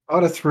 Oh,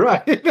 that's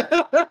right.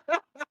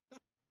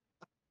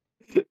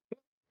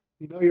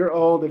 You're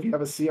old if you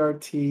have a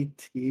CRT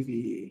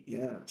TV.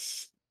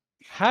 Yes.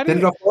 How do Then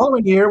you the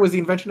following year was the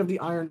invention of the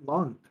iron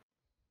lung.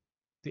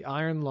 the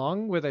iron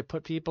lung where they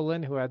put people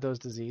in who had those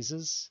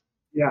diseases?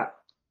 Yeah.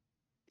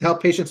 To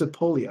help patients with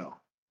polio.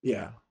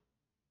 Yeah.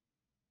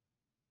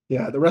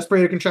 Yeah. The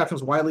respirator contraption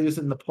was widely used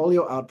in the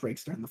polio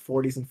outbreaks during the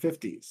 40s and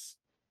 50s.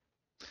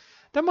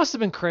 That must have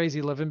been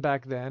crazy living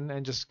back then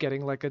and just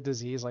getting like a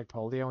disease like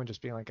polio and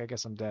just being like, I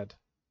guess I'm dead.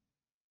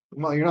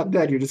 Well, you're not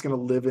dead. You're just going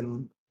to live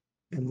in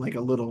like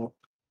a little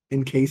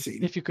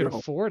encasing. If you could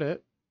afford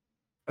it.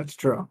 That's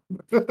true.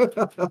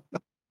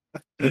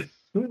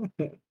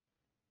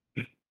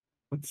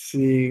 Let's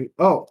see.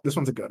 Oh, this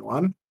one's a good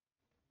one.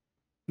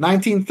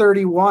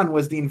 1931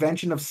 was the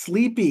invention of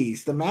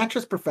Sleepies, the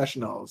mattress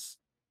professionals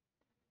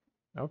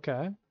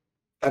Okay.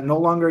 that no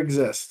longer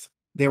exist.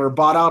 They were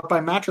bought out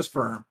by Mattress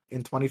Firm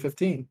in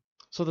 2015.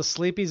 So the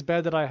Sleepy's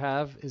bed that I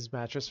have is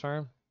Mattress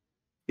Firm.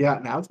 Yeah,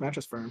 now it's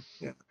Mattress Firm.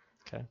 Yeah,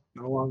 Okay.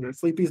 no longer.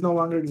 Sleepies no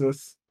longer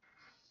exists.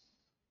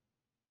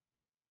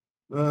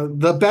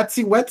 The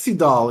Betsy Wetsy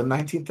doll in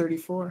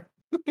 1934.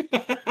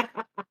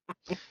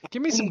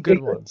 Give me some good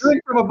ones.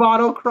 Drink from a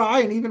bottle, cry,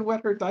 and even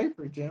wet her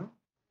diaper, Jim.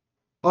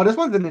 Oh, this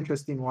one's an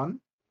interesting one.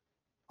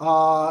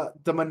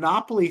 The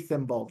Monopoly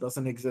thimble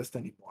doesn't exist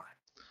anymore.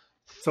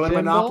 So in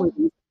Monopoly,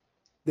 Thimble?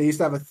 they used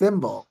to have a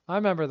thimble. I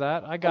remember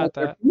that. I got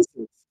that.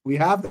 We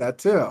have that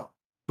too.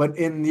 But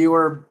in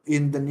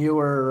the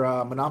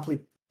newer Monopoly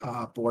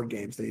board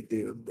games, they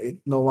do. They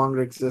no longer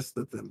exist,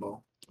 the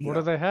thimble. What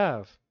do they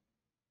have?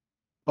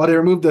 Oh, they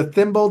removed the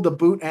thimble, the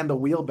boot, and the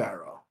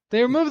wheelbarrow.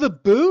 They removed the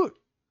boot?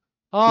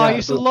 Oh, Yeah, I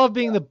used to love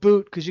being the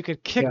boot because you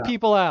could kick Yeah.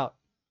 people out.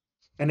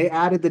 And they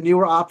added the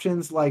newer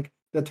options like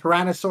the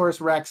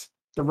Tyrannosaurus Rex,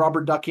 the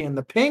rubber ducky, and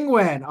the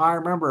penguin. I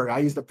remember. I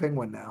use the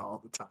penguin now all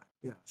the time.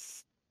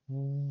 Yes.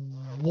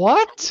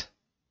 What?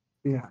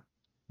 Yeah.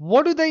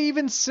 What do they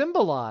even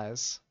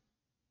symbolize?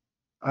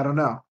 I don't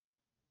know.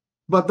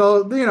 But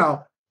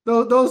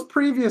those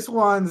previous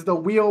ones, the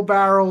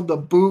wheelbarrow, the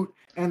boot,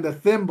 and the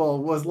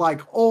thimble was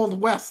like old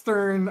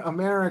Western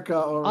America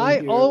over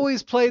I here.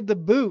 always played the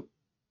boot.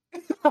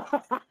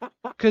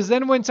 Because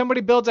then when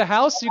somebody builds a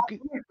house, you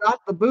got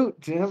the boot,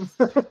 Jim.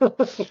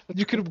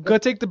 could go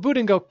take the boot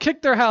and go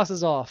kick their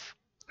houses off.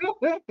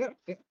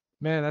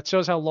 Man, that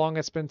shows how long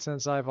it's been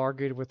since I've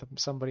argued with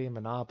somebody in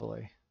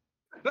Monopoly.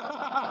 Man,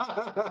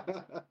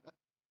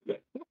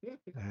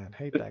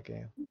 hate that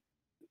game.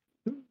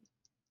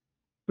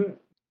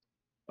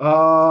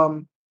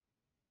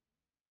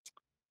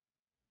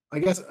 I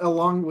guess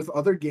along with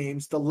other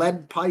games, the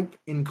lead pipe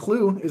in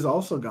Clue is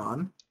also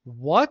gone.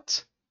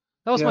 What?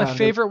 That was my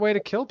favorite way to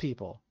kill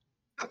people.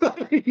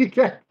 You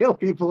can't kill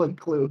people in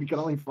Clue. You can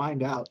only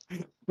find out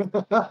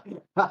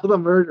how the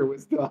murder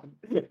was done.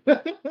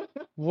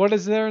 What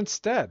is there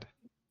instead?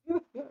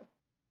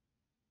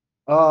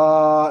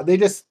 They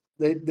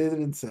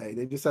didn't say.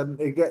 They just said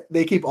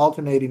they keep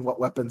alternating what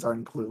weapons are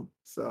in Clue.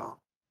 So,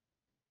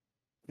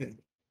 yeah.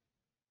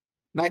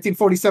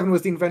 1947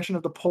 was the invention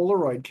of the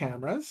Polaroid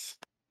cameras.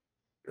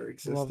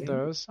 Love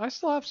those. I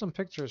still have some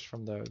pictures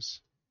from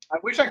those. I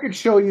wish I could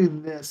show you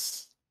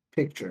this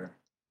picture.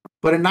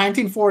 But in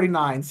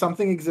 1949,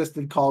 something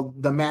existed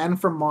called the Man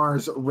from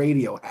Mars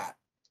radio hat.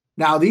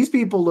 Now, these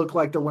people look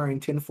like they're wearing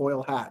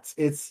tinfoil hats.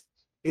 It's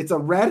a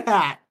red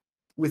hat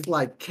with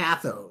like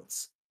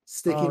cathodes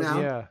sticking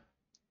out. Yeah.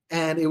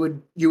 And you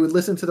would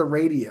listen to the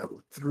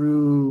radio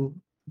through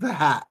the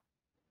hat.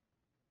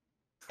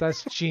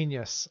 That's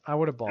genius. I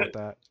would have bought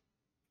that.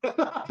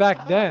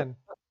 Back then,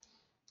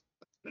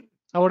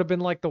 I would have been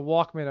like the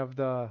Walkman of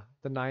the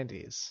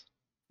 90s.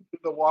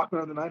 The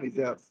Walkman of the 90s,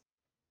 yes.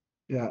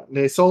 Yeah,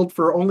 they sold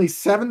for only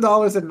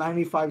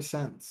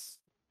 $7.95.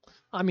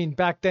 I mean,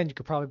 back then you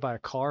could probably buy a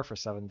car for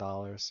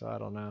 $7, so I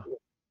don't know.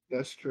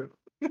 That's true.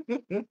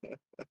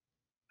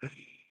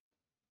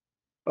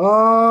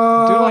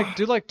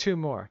 Do like two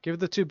more. Give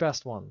the two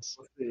best ones.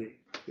 Let's see.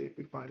 See if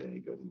we find any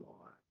good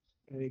more.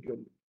 Any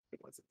good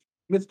ones.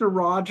 Mr.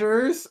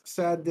 Rogers,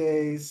 Sad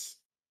Days.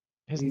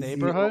 His Easy.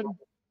 neighborhood.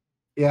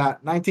 Yeah,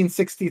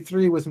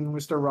 1963 was when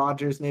Mr.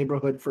 Rogers'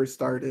 Neighborhood first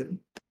started.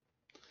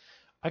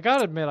 I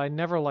gotta admit, I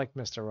never liked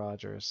Mr.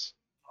 Rogers.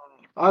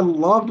 I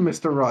loved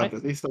Mr.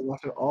 Rogers. I used to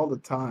watch it all the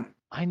time.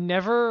 I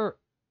never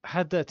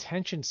had the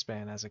attention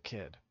span as a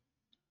kid.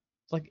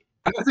 Like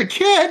as a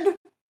kid,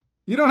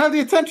 you don't have the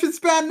attention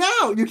span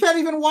now. You can't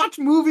even watch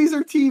movies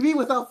or TV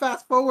without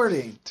fast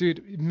forwarding.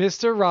 Dude,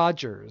 Mr.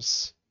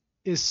 Rogers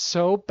is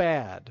so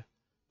bad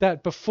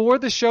that before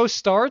the show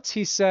starts,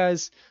 he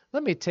says,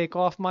 "Let me take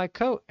off my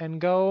coat and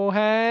go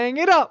hang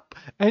it up."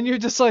 And you're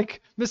just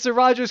like, "Mr.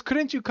 Rogers,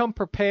 couldn't you come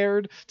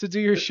prepared to do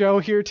your show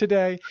here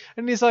today?"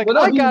 And he's like,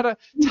 "I gotta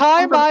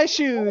tie my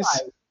shoes."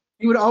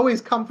 He would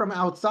always come from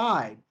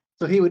outside.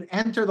 So he would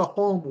enter the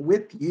home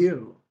with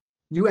you.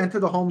 You enter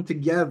the home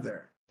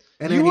together.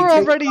 And you were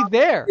already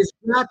there. His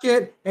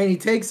jacket, and he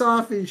takes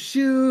off his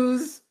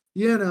shoes,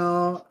 you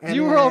know. And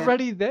you were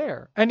already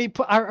there. And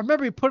I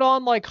remember he put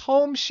on like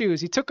home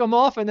shoes. He took them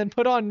off and then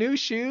put on new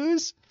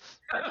shoes.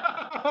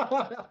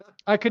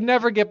 I could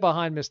never get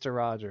behind Mr.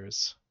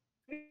 Rogers.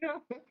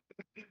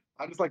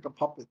 I just like the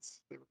puppets.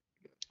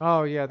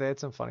 Oh yeah, they had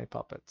some funny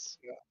puppets.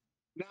 Yeah.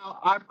 Now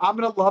I'm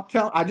gonna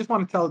I just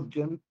want to tell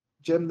Jim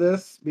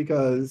this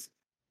because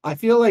I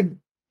feel like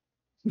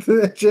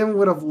Jim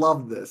would have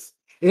loved this.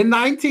 In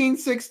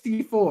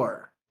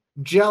 1964,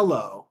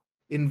 Jell-O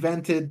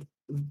invented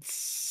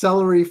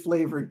celery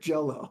flavored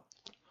Jell-O.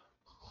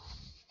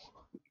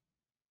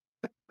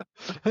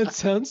 That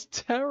sounds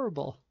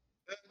terrible.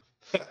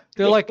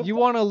 They're like, you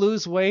want to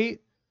lose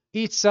weight?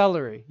 Eat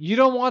celery. You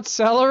don't want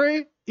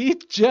celery?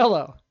 Eat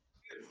Jell-O.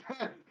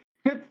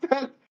 It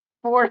said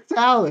 4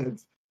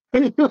 salads.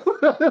 4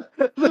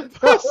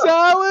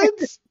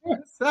 salads?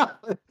 4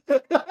 salads.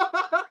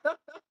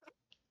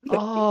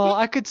 Oh,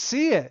 I could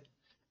see it.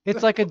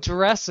 It's like a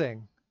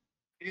dressing.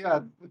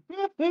 Yeah.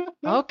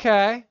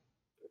 Okay.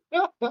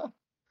 I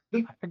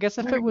guess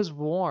if it was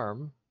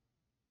warm.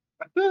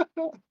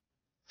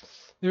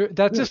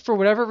 That's just for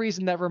whatever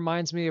reason that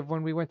reminds me of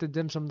when we went to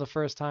dim sum the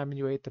first time and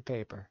you ate the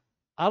paper.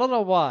 I don't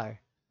know why.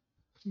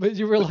 But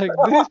you were like,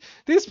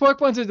 these pork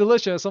buns are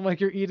delicious. I'm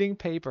like, you're eating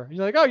paper.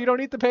 You're like, oh, you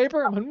don't eat the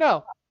paper? I'm like,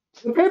 no.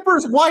 The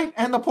paper's white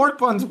and the pork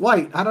bun's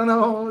white. I don't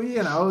know,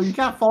 you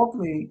can't fault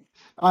me.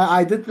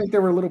 I did think they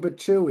were a little bit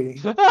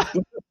chewy.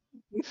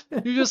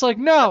 You're just like,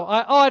 no.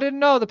 I didn't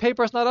know the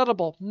paper's not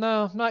edible.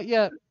 No, not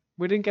yet.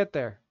 We didn't get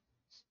there.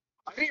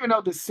 I didn't even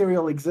know this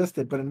cereal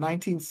existed, but in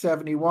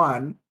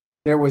 1971,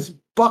 there was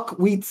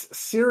Buckwheat's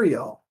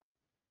cereal.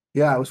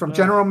 Yeah, it was from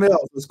General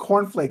Mills. It was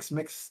cornflakes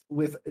mixed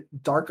with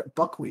dark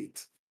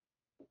buckwheat.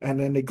 And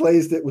then they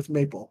glazed it with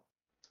maple.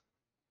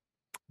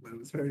 It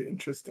was very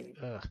interesting.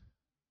 Ugh.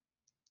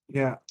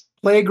 Yeah.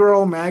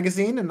 Playgirl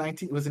magazine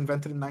was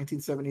invented in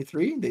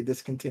 1973. They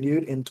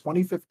discontinued in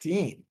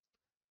 2015.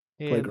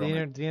 Yeah, the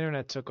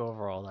internet took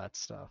over all that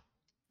stuff.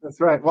 That's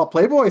right. Well,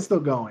 Playboy is still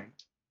going.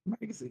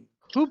 Magazine.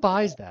 Who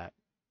buys that?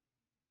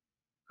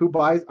 Who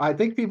buys? I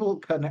think people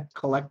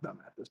collect them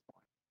at this point.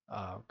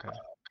 Oh, okay.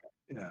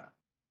 Yeah.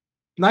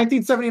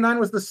 1979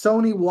 was the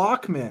Sony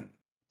Walkman.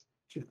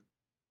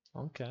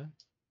 Okay.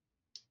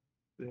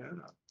 Yeah.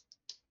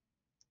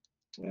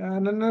 Yeah,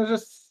 and then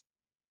there's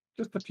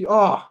just a few.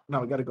 Oh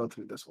no, we got to go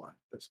through this one.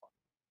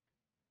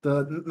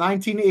 The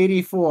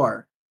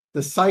 1984, the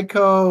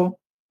Seiko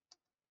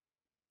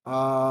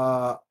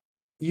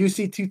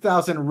UC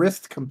 2000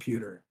 wrist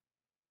computer.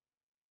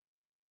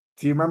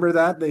 Do you remember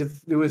that?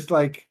 It was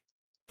like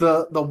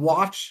the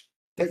watch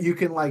that you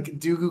can like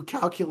do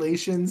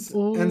calculations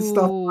and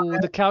stuff.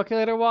 The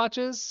calculator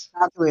watches?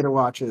 Calculator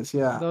watches,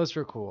 yeah. Those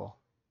were cool.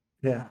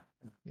 Yeah.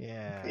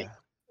 Yeah.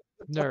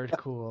 Nerd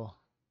cool.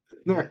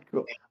 Nerd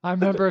cool. I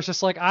remember it's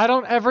just like, I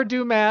don't ever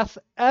do math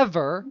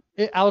ever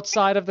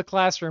outside of the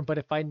classroom, but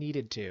if I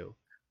needed to,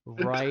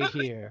 right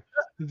here,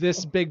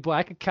 this big boy,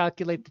 I could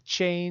calculate the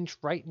change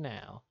right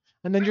now.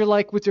 And then you're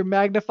like, with your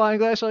magnifying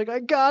glass, you're like, I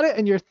got it.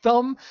 And your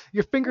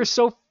finger's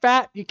so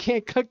fat, you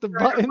can't click the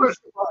buttons.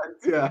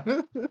 Yeah.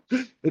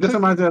 It just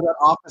reminds me of that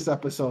Office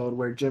episode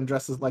where Jim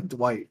dresses like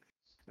Dwight.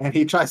 And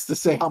he tries to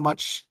say how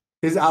much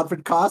his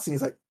outfit costs. And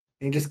he's like,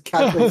 and he just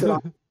calculates it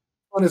on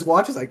his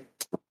watch. He's like,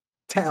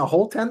 a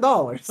whole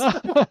 $10.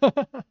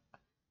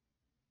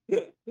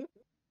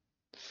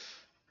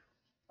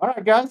 All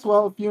right, guys.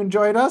 Well, if you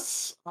enjoyed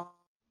us,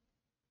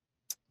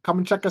 come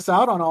and check us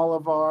out on all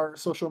of our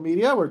social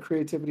media. We're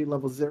Creativity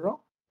Level 0.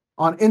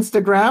 On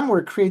Instagram,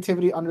 we're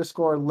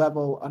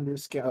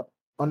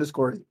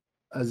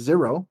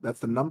creativity_level_0. That's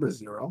the number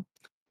 0.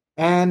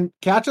 And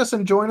catch us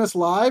and join us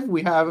live.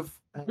 We had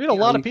a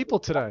lot of people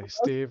today,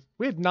 Steve.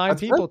 We had 9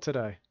 people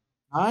today.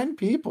 9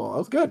 people. That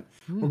was good.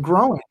 We're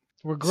growing.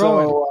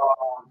 So,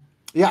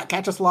 yeah,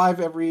 catch us live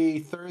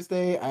every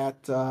Thursday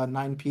at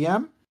 9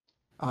 p.m.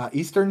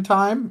 Eastern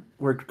time.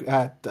 We're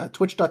at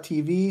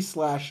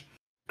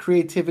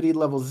twitch.tv/creativity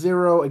level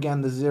 0.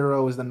 Again, the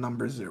 0 is the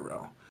number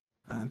 0.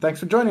 And thanks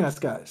for joining us,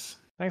 guys.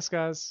 Thanks,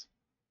 guys.